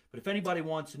Arthur. But if anybody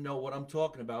wants to know what I'm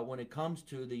talking about when it comes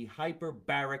to the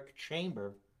hyperbaric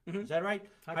chamber, is that right?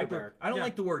 Hyperbaric. I don't Yeah.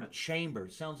 like the word chamber.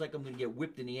 It sounds like I'm going to get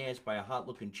whipped in the ass by a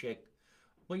hot-looking chick.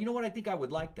 Well, you know what? I think I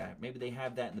would like that. Maybe they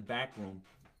have that in the back room.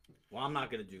 Well, I'm not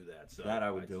going to do that. So That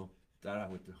I would do. That I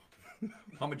would do.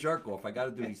 I'm a jerk off. I got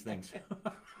to do these things.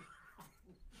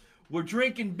 We're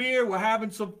drinking beer. We're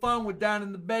having some fun. We're down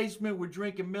in the basement. We're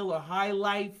drinking Miller High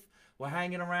Life. We're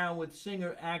hanging around with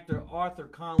singer-actor Arthur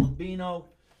Colombino.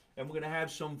 And we're going to have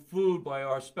some food by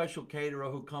our special caterer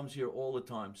who comes here all the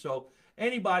time. So,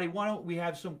 anybody, why don't we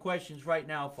have some questions right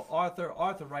now for Arthur?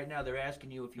 Arthur, right now, they're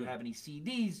asking you if you have any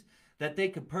CDs that they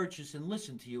could purchase and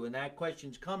listen to you. And that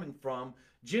question's coming from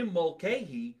Jim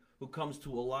Mulcahy, who comes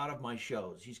to a lot of my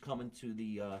shows. He's coming to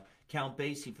the Count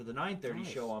Basie for the 9:30 Nice.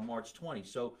 show on March 20.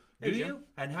 So, Hey, Do Jim. you?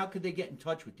 And how could they get in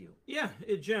touch with you? Yeah,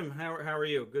 Jim, how are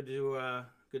you? Good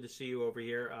to see you over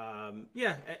here.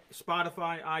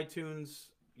 Spotify, iTunes,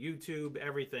 YouTube,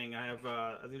 everything. I have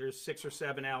I think there's 6 or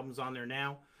 7 albums on there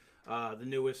now. The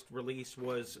newest release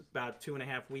was about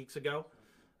 2.5 weeks ago,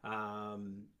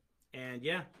 and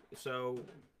yeah, so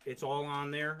it's all on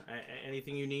there.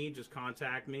 Anything you need, just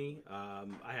contact me.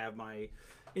 I have my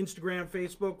Instagram,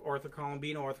 Facebook, Arthur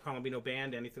Colombino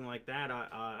Band, anything like that.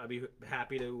 I'd be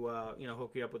happy to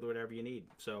hook you up with whatever you need.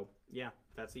 So yeah,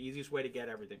 that's the easiest way to get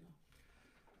everything.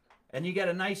 And you got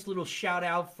a nice little shout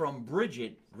out from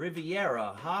Bridget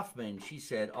Riviera Hoffman. She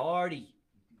said, Artie.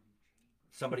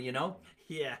 Somebody you know?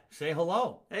 Yeah. Say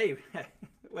hello. Hey,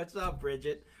 what's up,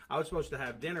 Bridget? I was supposed to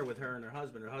have dinner with her and her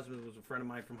husband. Her husband was a friend of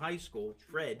mine from high school,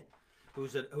 Fred,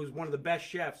 who's one of the best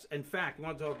chefs. In fact, you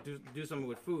want to do something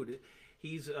with food?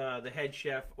 He's the head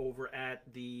chef over at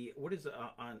the is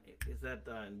that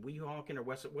in Weehawken or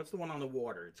West? What's the one on the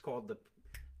water? It's called the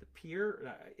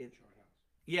Pier.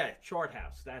 Chart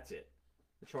House. That's it.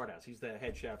 The Chart House. He's the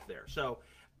head chef there. So,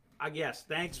 I guess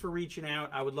thanks for reaching out.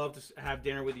 I would love to have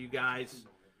dinner with you guys.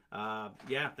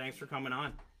 Thanks for coming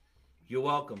on. You're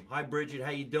welcome. Hi, Bridget.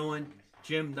 How you doing?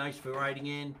 Jim, nice for writing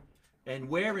in. And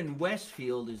where in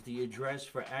Westfield is the address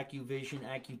for AccuVision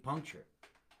Acupuncture?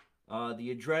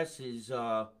 The address is,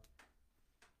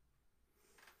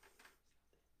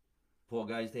 poor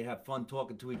guys, they have fun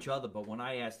talking to each other, but when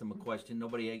I ask them a question,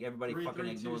 everybody fucking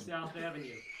 332 ignores them. South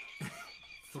Avenue.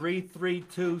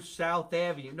 332 South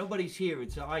Avenue. Nobody's here.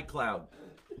 It's iCloud.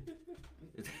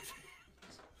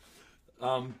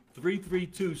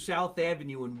 332 South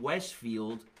Avenue in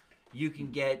Westfield. You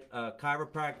can get a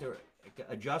chiropractor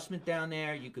adjustment down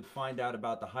there. You could find out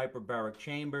about the hyperbaric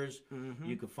chambers. Mm-hmm.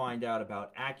 You could find out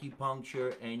about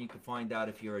acupuncture, and you could find out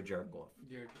if you're a jerk off.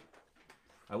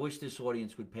 I wish this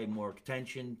audience would pay more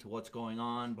attention to what's going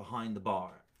on behind the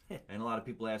bar. And a lot of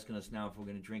people asking us now if we're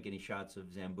going to drink any shots of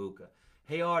Zambuca.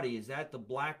 Hey, Artie, is that the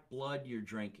black blood you're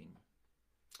drinking?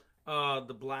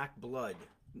 The black blood.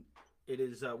 It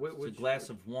is. It's a glass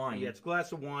of wine. Yeah, it's a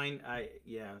glass of wine.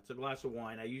 It's a glass of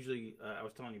wine. I usually, I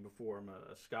was telling you before, I'm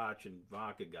a Scotch and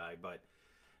vodka guy, but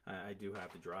I do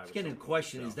have to drive. It's getting in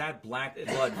question. Is that black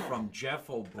blood from Jeff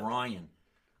O'Brien,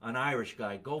 an Irish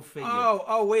guy? Go figure.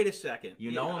 Oh, wait a second.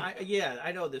 You know him?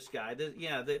 I know this guy. The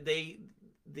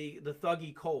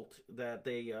thuggy cult that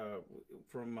they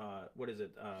from what is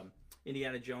it?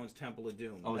 Indiana Jones Temple of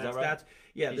Doom. Oh, is that right?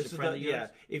 This is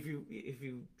If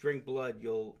you drink blood,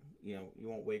 you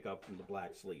won't wake up from the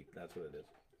black sleep. That's what it is.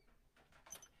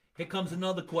 Here comes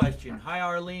another question. Hi,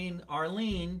 Arlene.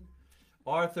 Arlene,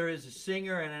 Arthur is a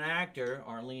singer and an actor.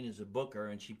 Arlene is a booker,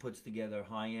 and she puts together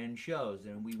high-end shows.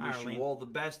 And we wish you all the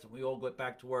best, and we all get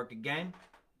back to work again.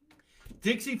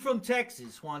 Dixie from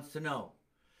Texas wants to know.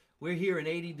 We're here in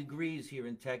 80 degrees here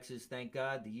in Texas, thank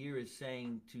God. The year is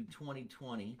saying to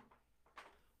 2020,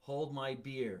 hold my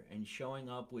beer, and showing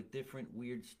up with different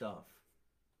weird stuff.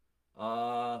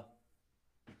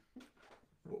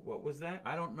 What was that?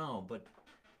 I don't know, but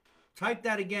type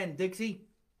that again, Dixie.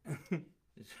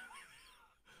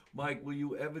 Mike, will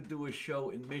you ever do a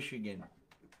show in Michigan?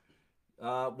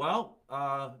 I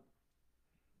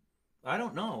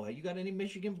don't know. You got any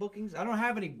Michigan bookings? I don't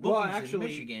have any bookings in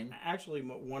Michigan. Actually,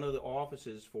 one of the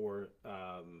offices for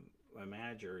my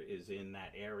manager is in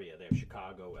that area. They have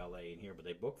Chicago, LA, and here, but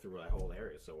they book through that whole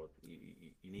area, so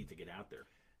you need to get out there.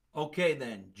 Okay,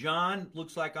 then. John,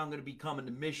 looks like I'm going to be coming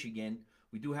to Michigan.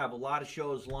 We do have a lot of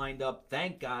shows lined up,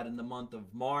 thank God, in the month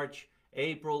of March,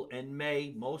 April, and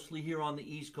May, mostly here on the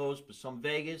East Coast, but some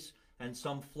Vegas and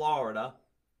some Florida.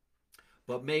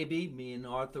 But maybe me and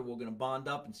Arthur, we're going to bond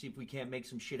up and see if we can't make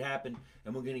some shit happen,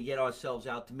 and we're going to get ourselves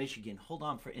out to Michigan. Hold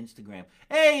on for Instagram.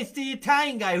 Hey, it's the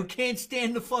Italian guy who can't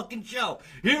stand the fucking show.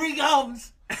 Here he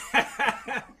comes.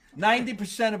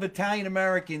 90% of Italian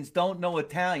Americans don't know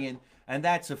Italian, and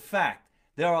that's a fact.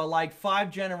 There are like 5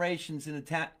 generations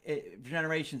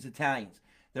Italians.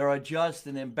 There are just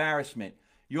an embarrassment.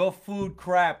 Your food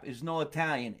crap is no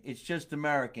Italian. It's just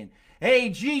American. Hey,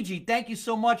 Gigi, thank you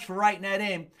so much for writing that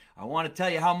in. I want to tell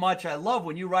you how much I love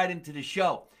when you write into the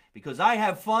show, because I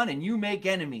have fun and you make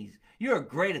enemies. You're a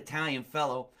great Italian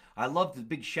fellow. I love the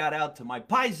big shout out to my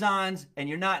paisans, and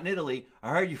you're not in Italy. I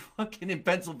heard you fucking in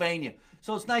Pennsylvania.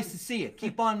 So it's nice to see you.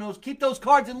 Keep those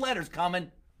cards and letters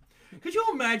coming. Could you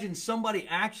imagine somebody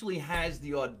actually has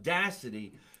the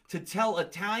audacity to tell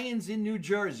Italians in New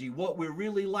Jersey what we're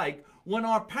really like when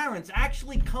our parents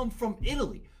actually come from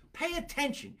Italy? Pay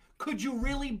attention. Could you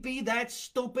really be that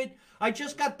stupid? I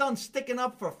just got done sticking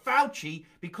up for Fauci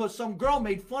because some girl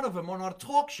made fun of him on our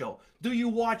talk show. Do you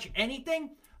watch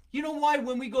anything? You know why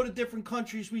when we go to different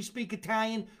countries we speak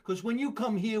Italian? Because when you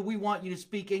come here, we want you to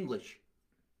speak English.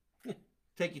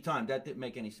 Take your time. That didn't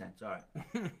make any sense. All right.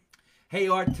 Hey,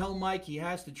 Art, tell Mike he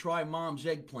has to try Mom's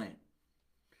eggplant.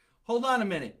 Hold on a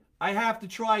minute. I have to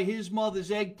try his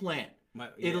mother's eggplant.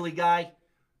 Italy guy.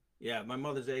 Yeah, my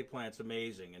mother's eggplant's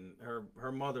amazing, and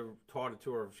her mother taught it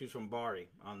to her. She's from Bari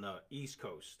on the East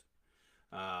Coast.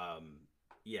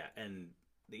 Yeah, and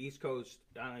the East Coast.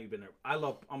 I don't know you've been there.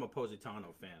 I'm a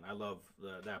Positano fan. I love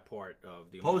that part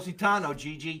of the Positano,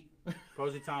 Gigi.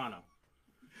 Positano.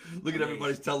 Look at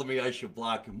everybody's telling me I should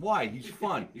block him. Why? He's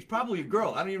fun. He's probably a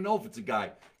girl. I don't even know if it's a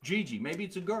guy. Gigi, maybe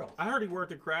it's a girl. I heard he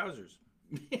worked at Krausers.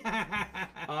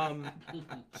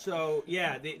 So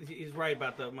yeah, he's right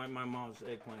about my mom's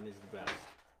eggplant is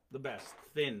the best,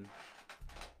 thin.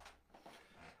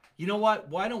 You know what?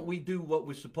 Why don't we do what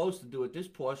we're supposed to do at this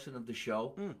portion of the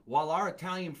show while our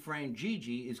Italian friend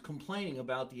Gigi is complaining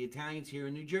about the Italians here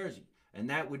in New Jersey? And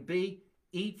that would be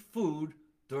eat food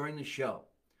during the show.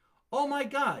 Oh my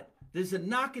God, there's a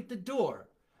knock at the door.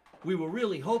 We were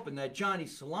really hoping that Johnny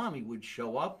Salami would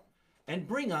show up and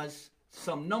bring us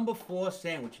some number 4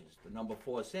 sandwiches. The number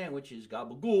 4 sandwich is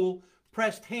gabagool,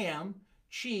 pressed ham,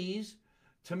 cheese,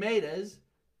 tomatoes,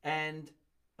 and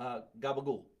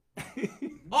gabagool.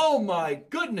 Oh my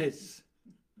goodness!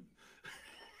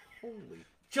 Holy!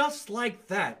 Just like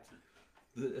that.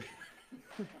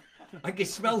 I can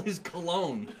smell his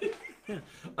cologne.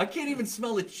 I can't even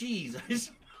smell the cheese.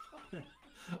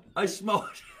 I smell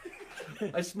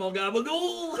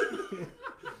gabagool.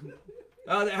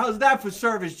 How's that for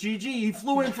service, Gigi? He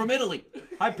flew in from Italy.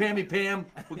 Hi, Pammy Pam.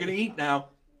 We're gonna eat now.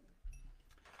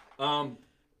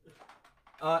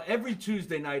 Every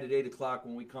Tuesday night at 8 o'clock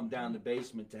when we come down the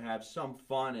basement to have some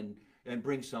fun and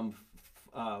bring some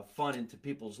fun into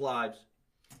people's lives,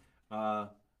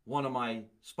 one of my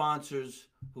sponsors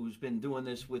who's been doing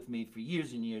this with me for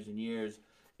years and years and years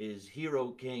is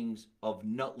Hero Kings of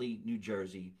Nutley, New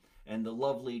Jersey. And the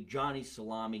lovely Johnny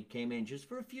Salami came in just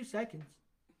for a few seconds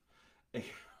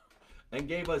and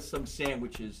gave us some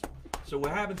sandwiches. So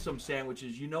we're having some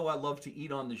sandwiches. You know I love to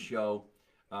eat on the show.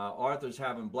 Arthur's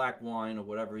having black wine or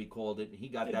whatever he called it. He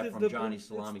got that from Johnny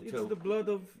Salami too. It's the blood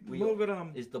of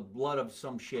Mogadam. It's the blood of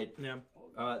some shit. Yeah.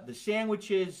 The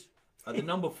sandwiches are the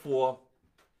number 4.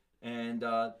 And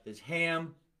there's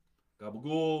ham,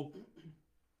 gabagool,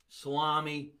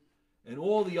 salami, and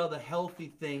all the other healthy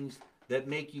things that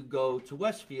make you go to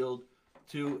Westfield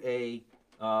to a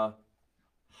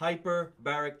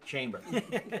hyperbaric chamber.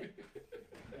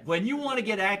 When you want to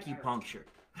get acupuncture,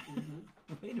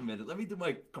 wait a minute, let me do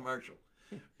my commercial.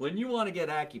 When you want to get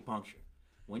acupuncture,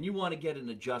 when you want to get an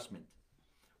adjustment,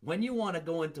 when you want to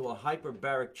go into a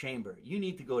hyperbaric chamber, you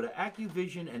need to go to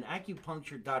AccuVision and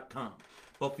acupuncture.com.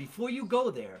 But before you go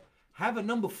there, have a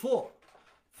number 4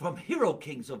 from Hero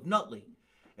Kings of Nutley.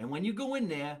 And when you go in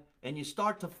there and you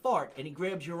start to fart and he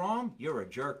grabs your arm, you're a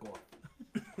jerk off.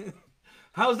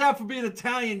 How's that for being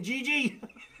Italian, Gigi?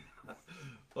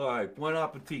 All right, bon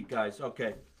appetit, guys.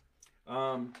 Okay.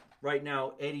 Right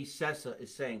now, Eddie Sessa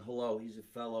is saying hello. He's a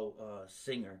fellow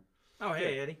singer. Oh,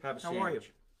 hey, Eddie. Have a How are you?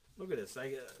 sandwich. Look at this.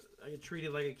 I get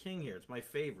treated like a king here. It's my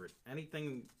favorite.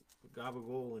 Anything with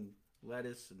gabagool and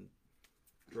lettuce and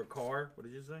Dracar. What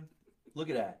did you say? Look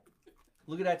at that.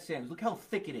 Look at that sandwich. Look how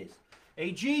thick it is.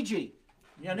 Hey, Gigi.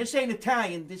 You know, this ain't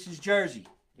Italian. This is Jersey.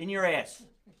 In your ass.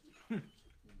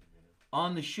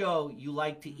 On the show, you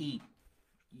like to eat.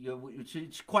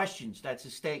 It's questions. That's a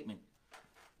statement.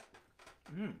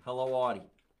 Hello, Artie.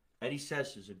 Eddie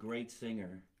Sessa is a great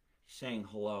singer. He's saying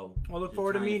hello. Well, look He's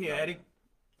forward to Italian meeting you, fella. Eddie.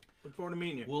 Look forward to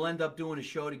meeting you. We'll end up doing a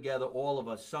show together, all of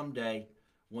us, someday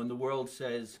when the world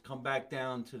says, come back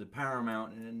down to the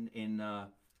Paramount in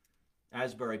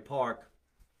Asbury Park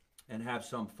and have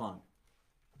some fun.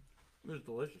 It was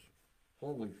delicious.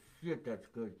 Holy shit, that's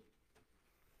good.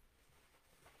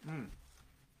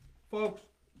 Folks,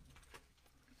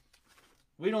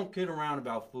 we don't kid around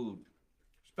about food,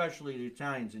 especially the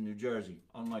Italians in New Jersey,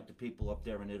 unlike the people up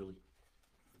there in Italy.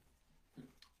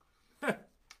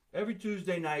 Every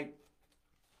Tuesday night,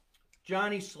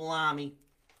 Johnny Salami,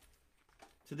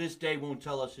 to this day, won't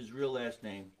tell us his real last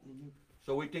name.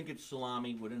 So we think it's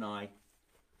Salami with an I.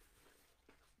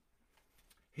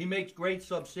 He makes great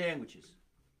sub sandwiches.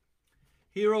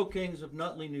 Hero Kings of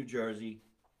Nutley, New Jersey,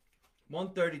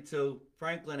 132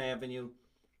 Franklin Avenue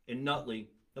in Nutley.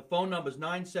 The phone number is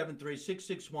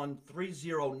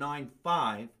 973-661-3095.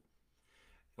 I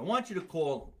want you to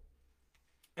call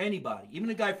anybody, even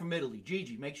a guy from Italy.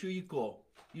 Gigi, make sure you call.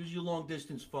 Use your long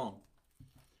distance phone.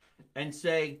 And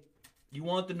say, you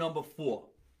want the number 4.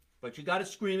 But you got to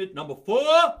scream it, number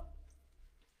 4!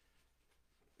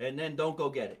 and then don't go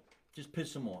get it. Just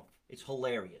piss him off. It's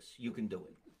hilarious. You can do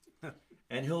it.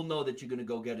 And he'll know that you're going to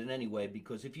go get it anyway,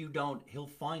 because if you don't, he'll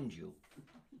find you.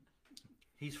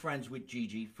 He's friends with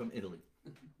Gigi from Italy.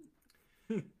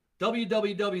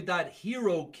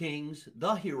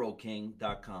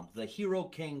 www.HeroKings.com.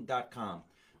 TheHeroKing.com.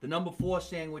 The number 4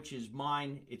 sandwich is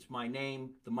mine. It's my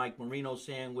name, the Mike Marino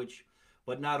sandwich.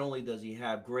 But not only does he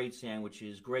have great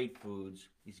sandwiches, great foods,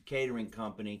 he's a catering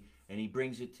company, and he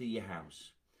brings it to your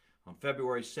house. On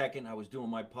February 2nd, I was doing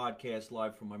my podcast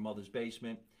live from my mother's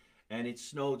basement, and it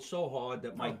snowed so hard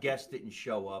that my guest didn't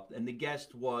show up. And the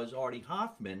guest was Artie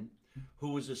Hoffman,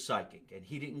 who was a psychic, and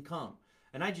he didn't come.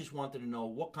 And I just wanted to know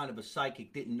what kind of a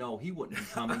psychic didn't know he wouldn't be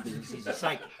coming because he's a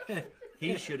psychic.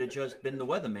 He should have just been the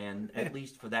weatherman, at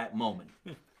least for that moment.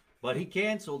 But he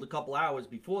canceled a couple hours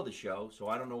before the show, so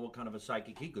I don't know what kind of a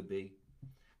psychic he could be.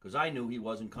 Because I knew he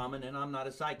wasn't coming, and I'm not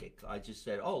a psychic. I just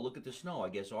said, oh, look at the snow. I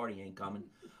guess Artie ain't coming.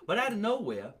 But out of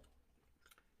nowhere,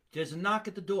 there's a knock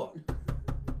at the door.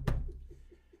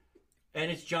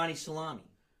 And it's Johnny Salami.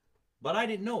 But I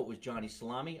didn't know it was Johnny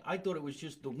Salami. I thought it was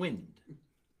just the wind.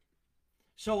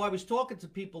 So I was talking to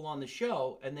people on the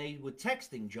show, and they were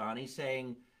texting Johnny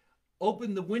saying,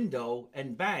 open the window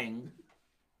and bang.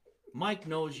 Mike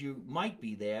knows you might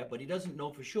be there, but he doesn't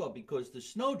know for sure because the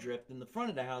snowdrift in the front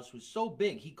of the house was so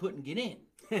big he couldn't get in.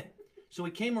 So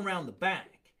he came around the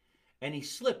back, and he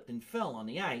slipped and fell on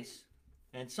the ice,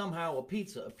 and somehow a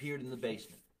pizza appeared in the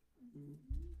basement.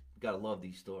 Gotta love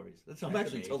these stories. I'm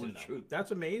actually telling the truth. That's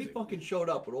He amazing. fucking showed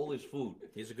up with all his food.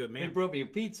 He's a good He man. brought me a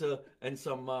pizza and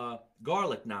some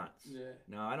garlic knots. Yeah.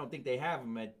 Now, I don't think they have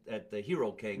them at the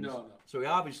Hero Kings. No. So he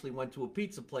obviously went to a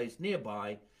pizza place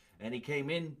nearby, and he came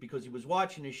in because he was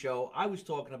watching the show. I was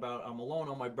talking about I'm alone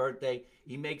on my birthday.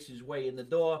 He makes his way in the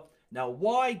door. Now,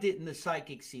 why didn't the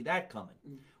psychic see that coming?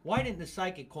 Why didn't the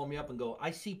psychic call me up and go, I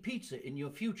see pizza in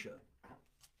your future?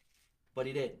 But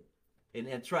he didn't. And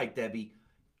that's right, Debbie.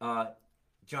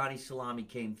 Johnny Salami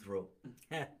came through.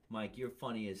 Mike, you're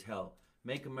funny as hell.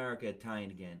 Make America Italian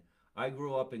again. I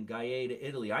grew up in Gaeta,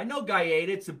 Italy. I know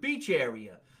Gaeta. It's a beach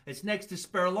area. It's next to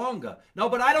Sperlonga. No,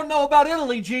 but I don't know about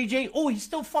Italy, Gigi. Oh, he's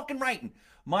still fucking writing.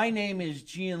 My name is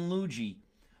Gianluigi.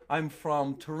 I'm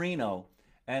from Torino,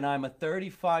 and I'm a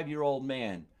 35-year-old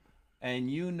man. And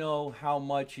you know how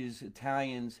much is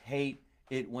Italians hate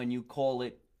it when you call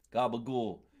it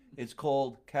gabagool. It's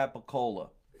called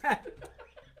capicola.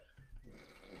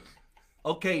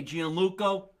 Okay,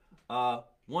 Gianluca,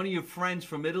 one of your friends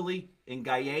from Italy in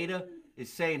Gaeta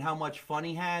is saying how much fun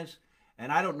he has,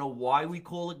 and I don't know why we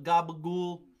call it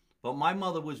gabagool, but my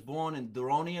mother was born in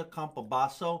Duronia,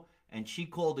 Campobasso, and she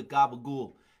called it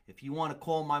gabagool. If you want to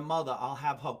call my mother, I'll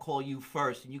have her call you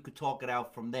first, and you could talk it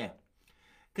out from there.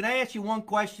 Can I ask you one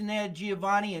question there,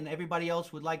 Giovanni, and everybody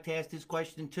else would like to ask this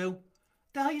question too? What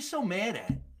the hell are you so mad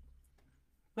at?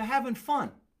 We're having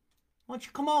fun. Why don't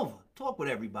you come over, talk with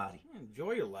everybody?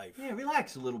 Enjoy your life. Yeah,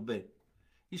 relax a little bit.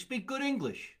 You speak good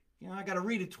English. You know, I got to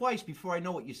read it twice before I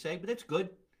know what you say, but it's good.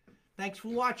 Thanks for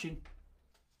watching.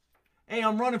 Hey,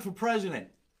 I'm running for president.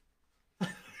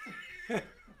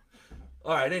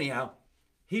 All right, anyhow.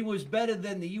 He was better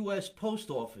than the U.S. Post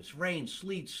Office. Rain,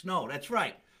 sleet, snow. That's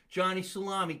right. Johnny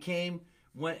Salami came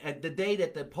at the day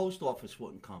that the post office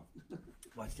wouldn't come.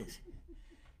 Watch this.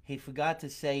 He forgot to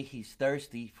say he's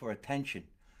thirsty for attention.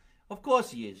 Of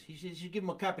course he is. He says you give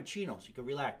him a cappuccino so you can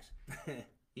relax.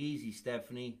 Easy,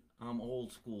 Stephanie. I'm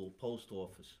old school, post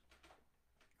office.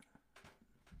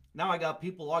 Now I got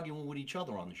people arguing with each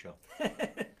other on the show.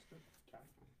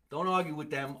 Don't argue with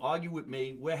them. Argue with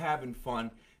me. We're having fun.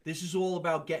 This is all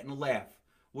about getting a laugh.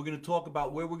 We're going to talk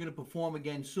about where we're going to perform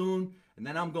again soon. And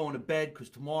then I'm going to bed because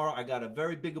tomorrow I got a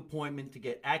very big appointment to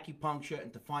get acupuncture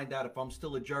and to find out if I'm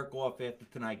still a jerk off after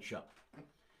tonight's show.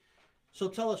 So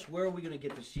tell us, where are we going to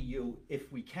get to see you, if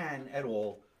we can at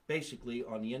all, basically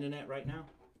on the internet right now?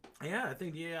 Yeah, I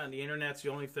think, yeah, the internet's the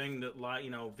only thing that,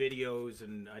 videos,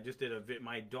 and I just did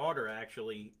my daughter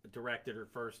actually directed her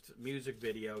first music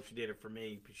video. She did it for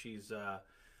me. She's,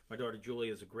 my daughter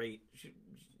Julia is she's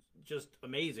just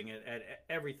amazing at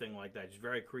everything like that. She's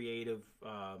very creative.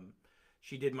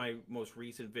 She did my most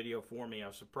recent video for me. I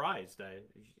was surprised.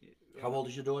 How old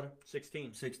is your daughter?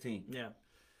 16. 16. Yeah.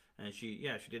 And she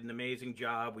did an amazing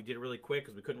job. We did it really quick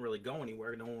because we couldn't really go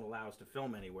anywhere. No one would allow us to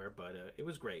film anywhere, but it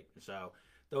was great. So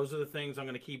those are the things I'm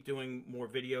going to keep doing: more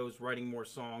videos, writing more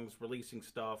songs, releasing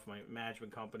stuff. My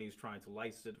management company is trying to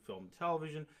license it to film and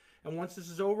television. And once this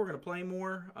is over, we're going to play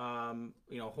more.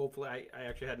 Hopefully, I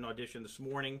actually had an audition this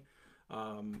morning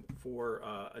for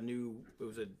it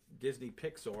was a Disney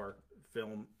Pixar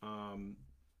film,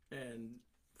 and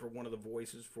for one of the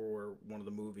voices for one of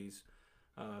the movies.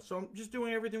 So I'm just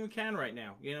doing everything we can right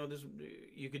now. You know,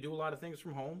 you could do a lot of things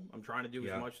from home. I'm trying to do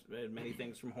as many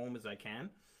things from home as I can,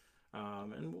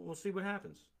 and we'll see what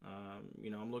happens.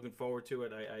 You know, I'm looking forward to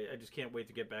it. I just can't wait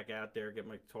to get back out there, get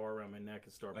my guitar around my neck,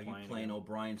 and start Are playing. you playing again.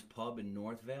 O'Brien's Pub in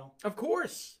Northvale? Of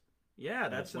course. Yeah,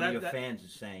 That's one of your fans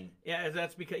is saying. Yeah,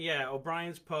 that's because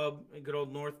O'Brien's Pub, good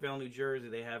old Northvale, New Jersey.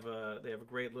 They have a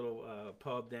great little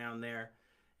pub down there,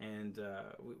 and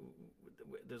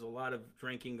there's a lot of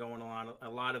drinking going on, a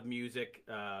lot of music,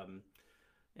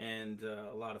 and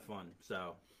a lot of fun.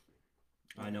 So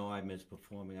I know I miss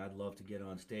performing. I'd love to get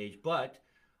on stage, but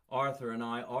Arthur and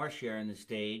I are sharing the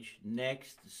stage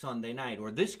next Sunday night,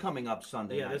 or this coming up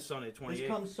Sunday night. This Sunday, 28th. This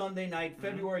comes Sunday night,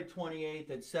 February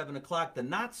 28th at 7 o'clock, the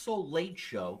Not So Late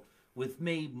Show with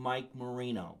me, Mike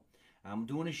Marino. I'm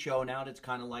doing a show now that's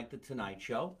kind of like the Tonight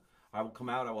Show. I will come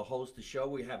out, I will host the show.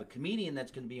 We have a comedian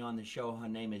that's going to be on the show. Her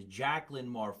name is Jacqueline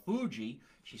Marfuji.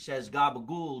 She says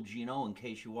gabagool, you know, in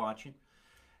case you're watching.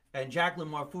 And Jacqueline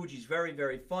Marfuji is very,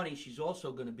 very funny. She's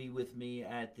also going to be with me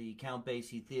at the Count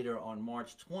Basie Theater on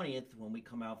March 20th when we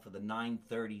come out for the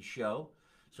 9:30 show.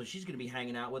 So she's going to be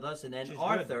hanging out with us. And then She's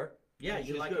Arthur, good. yeah, you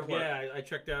She's like good. her work. Yeah, I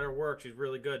checked out her work. She's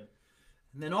really good.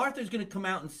 And then Arthur's going to come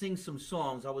out and sing some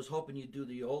songs. I was hoping you'd do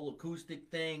the whole acoustic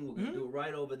thing. We're going to do it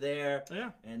right over there.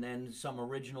 Yeah. And then some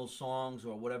original songs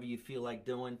or whatever you feel like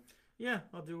doing. Yeah,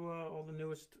 I'll do all the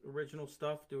newest original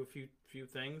stuff. Do a few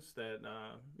things that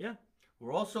yeah.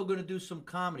 We're also going to do some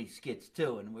comedy skits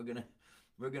too, and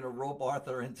we're gonna rope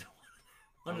Arthur into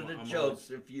one of the jokes,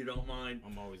 if you don't mind.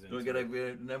 I'm always into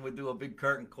And then we'll do a big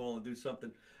curtain call and do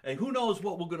something. And who knows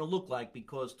what we're going to look like,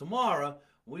 because tomorrow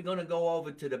we're going to go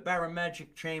over to the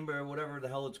barometric chamber, whatever the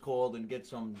hell it's called, and get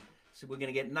some. So we're going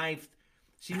to get knifed.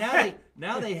 See,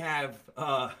 now they have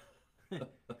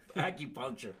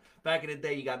acupuncture. Back in the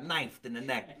day, you got knifed in the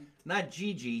neck. Not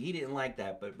Gigi, he didn't like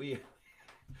that, but we're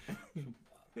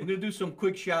going to do some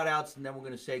quick shout outs, and then we're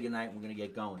going to say goodnight and we're going to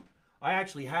get going. I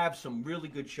actually have some really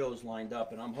good shows lined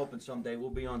up, and I'm hoping someday we'll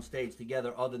be on stage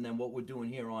together other than what we're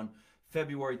doing here on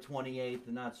February 28th,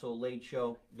 the Not So Late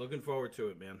Show. Looking forward to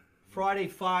it, man. Friday,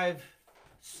 5th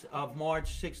of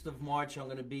March, 6th of March, I'm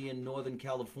going to be in Northern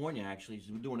California, actually.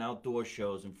 So we're doing outdoor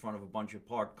shows in front of a bunch of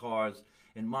parked cars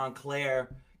in Montclair,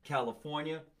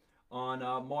 California. On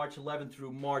March 11th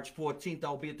through March 14th,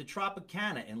 I'll be at the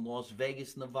Tropicana in Las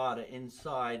Vegas, Nevada,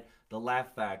 inside the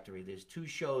Laugh Factory. There's 2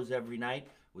 shows every night.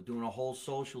 We're doing a whole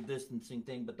social distancing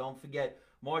thing, but don't forget,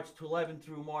 March 11th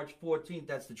through March 14th,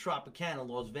 that's the Tropicana,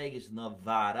 Las Vegas,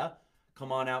 Nevada.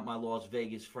 Come on out, my Las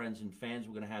Vegas friends and fans.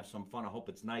 We're going to have some fun. I hope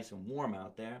it's nice and warm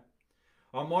out there.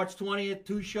 On March 20th,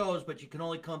 2 shows, but you can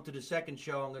only come to the second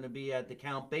show. I'm going to be at the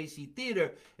Count Basie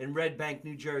Theater in Red Bank,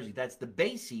 New Jersey. That's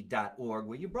thebasie.org,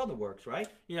 where your brother works, right?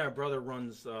 Yeah, our brother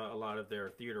runs a lot of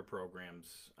their theater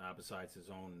programs. Besides his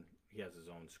own, he has his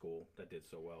own school that did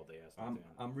so well. They asked him to.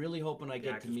 I'm really hoping I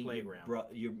get to Actors meet Playground.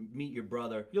 meet your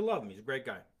brother. You'll love him. He's a great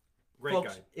guy. Great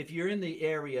Folks, guy. if you're in the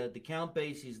area, the Count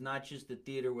Basie is not just a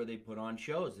theater where they put on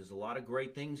shows. There's a lot of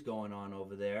great things going on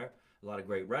over there. A lot of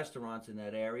great restaurants in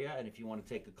that area. And if you want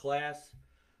to take a class,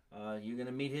 you're going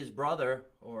to meet his brother,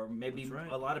 or maybe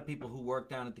a lot of people who work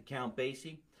down at the Count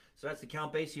Basie. So that's the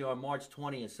Count Basie on March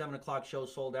 20th. 7 o'clock show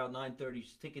sold out, 9:30.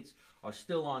 Tickets are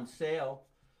still on sale.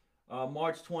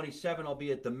 March 27th, I'll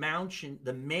be at the Mansion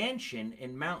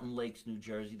in Mountain Lakes, New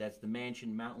Jersey. That's the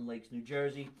Mansion, Mountain Lakes, New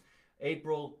Jersey.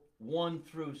 April 1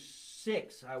 through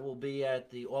 6, I will be at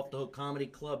the Off the Hook Comedy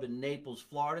Club in Naples,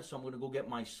 Florida. So I'm going to go get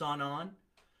my son on.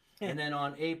 And then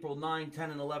on April 9,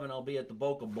 10, and 11, I'll be at the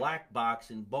Boca Black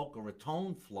Box in Boca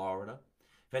Raton, Florida.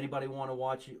 If anybody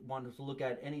wants to look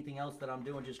at anything else that I'm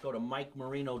doing, just go to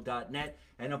MikeMarino.net.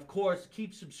 And, of course,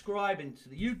 keep subscribing to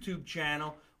the YouTube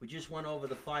channel. We just went over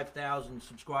the 5,000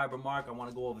 subscriber mark. I want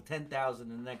to go over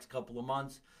 10,000 in the next couple of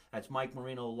months. That's Mike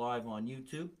Marino Live on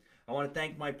YouTube. I want to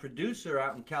thank my producer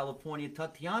out in California,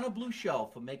 Tatiana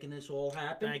Blueshell, for making this all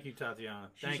happen. Thank you,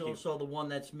 Tatiana. She's also the one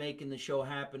that's making the show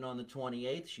happen on the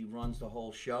 28th. She runs the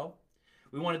whole show.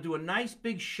 We want to do a nice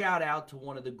big shout out to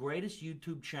one of the greatest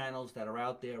YouTube channels that are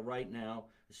out there right now,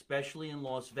 especially in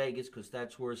Las Vegas, because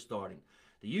that's where it's starting.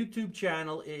 The YouTube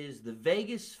channel is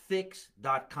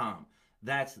thevegasfix.com.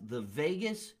 That's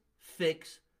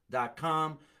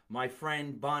thevegasfix.com. My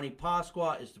friend Bonnie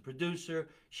Pasqua is the producer.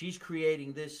 She's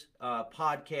creating this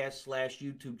podcast /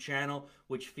 YouTube channel,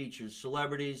 which features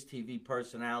celebrities, TV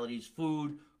personalities,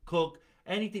 food, cook,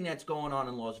 anything that's going on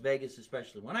in Las Vegas,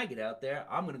 especially when I get out there.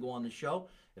 I'm going to go on the show.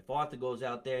 If Arthur goes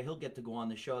out there, he'll get to go on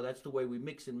the show. That's the way we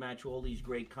mix and match all these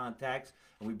great contacts,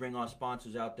 and we bring our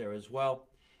sponsors out there as well.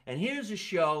 And here's a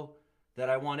show that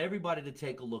I want everybody to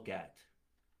take a look at.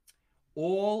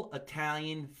 all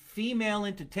Italian female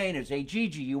entertainers. Hey,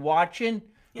 Gigi, you watching?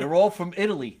 They're all from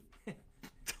Italy.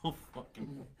 Don't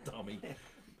fucking dummy.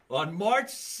 On March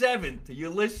 7th, are you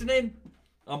listening?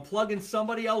 I'm plugging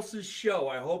somebody else's show.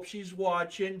 I hope she's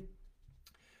watching.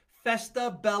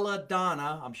 Festa Bella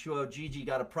Donna. I'm sure Gigi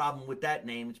got a problem with that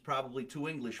name. It's probably too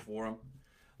English for him,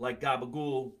 like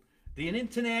Gabagool. The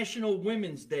International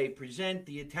Women's Day present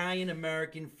the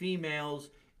Italian-American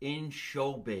females in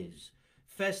showbiz.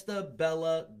 Festa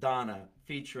Bella Donna,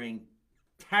 featuring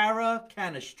Tara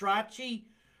Canastracci,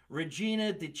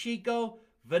 Regina DiCicco,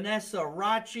 Vanessa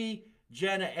Racci,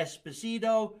 Jenna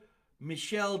Esposito,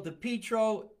 Michelle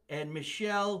DePietro, and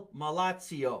Michelle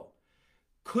Malazio.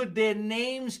 Could their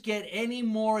names get any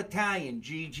more Italian,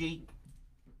 Gigi?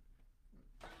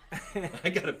 I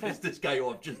gotta piss this guy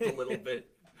off just a little bit.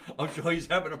 I'm sure he's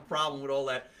having a problem with all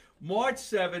that. March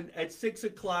 7th at 6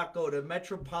 o'clock, go to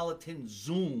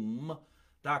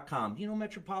MetropolitanZoom.com. Do you know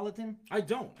Metropolitan? I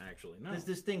don't, actually, no. There's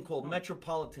this thing called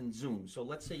Metropolitan Zoom. So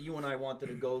let's say you and I wanted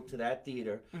to go to that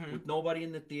theater with nobody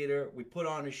in the theater. We put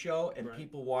on a show and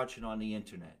people watch it on the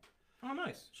internet. Oh,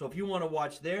 nice. So if you want to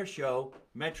watch their show,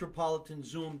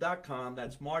 MetropolitanZoom.com.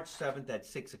 That's March 7th at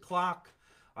 6 o'clock.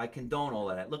 I condone all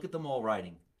of that. Look at them all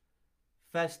writing.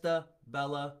 Festa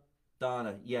Bella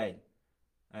Donna. Yay.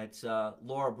 That's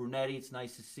Laura Brunetti. It's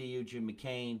nice to see you. Jim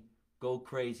McCain. Go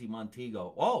Crazy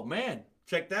Montego. Oh, man.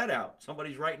 Check that out.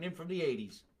 Somebody's writing in from the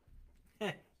 80s.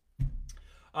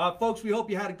 Folks, we hope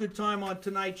you had a good time on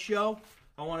tonight's show.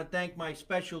 I want to thank my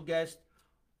special guest,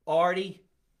 Artie,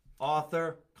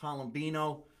 Arthur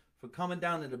Colombino, for coming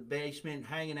down to the basement,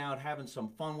 hanging out, having some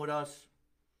fun with us.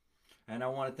 And I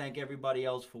want to thank everybody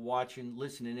else for watching,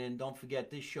 listening in. Don't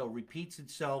forget, this show repeats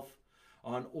itself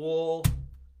on all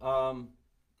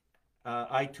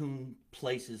iTunes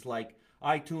places like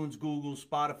iTunes, Google,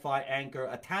 Spotify, Anchor,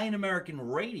 Italian American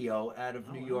Radio out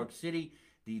of New York City,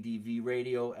 DDV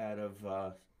Radio out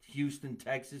of Houston,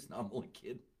 Texas. No, I'm only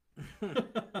kidding.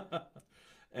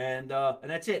 And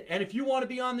that's it. And if you want to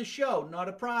be on the show, not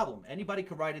a problem. Anybody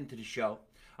could write into the show.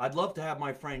 I'd love to have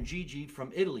my friend Gigi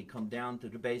from Italy come down to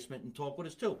the basement and talk with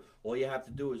us too. All you have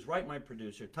to do is write my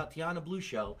producer, Tatiana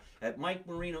Blueshell, at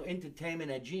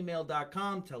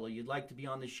MikeMarinoEntertainment@gmail.com. Tell her you'd like to be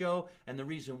on the show and the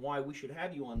reason why we should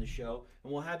have you on the show.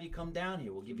 And we'll have you come down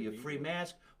here. We'll give you a free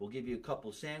mask. We'll give you a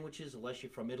couple of sandwiches, unless you're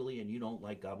from Italy and you don't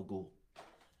like gabagool.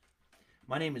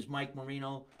 My name is Mike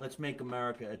Marino. Let's make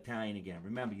America Italian again.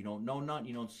 Remember, you don't know nothing,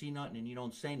 you don't see nothing, and you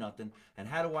don't say nothing. And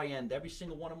how do I end every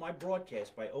single one of my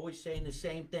broadcasts? By always saying the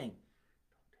same thing.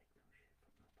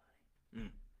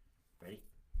 Ready?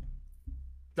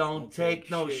 Don't take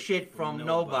no shit from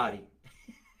nobody.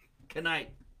 Good night.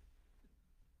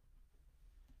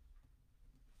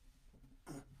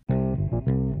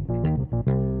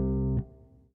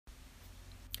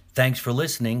 Thanks for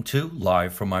listening to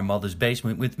Live from My Mother's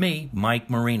Basement with me, Mike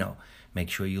Marino. Make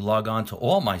sure you log on to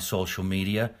all my social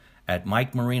media at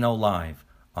Mike Marino Live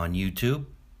on YouTube,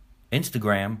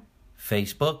 Instagram,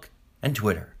 Facebook, and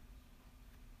Twitter.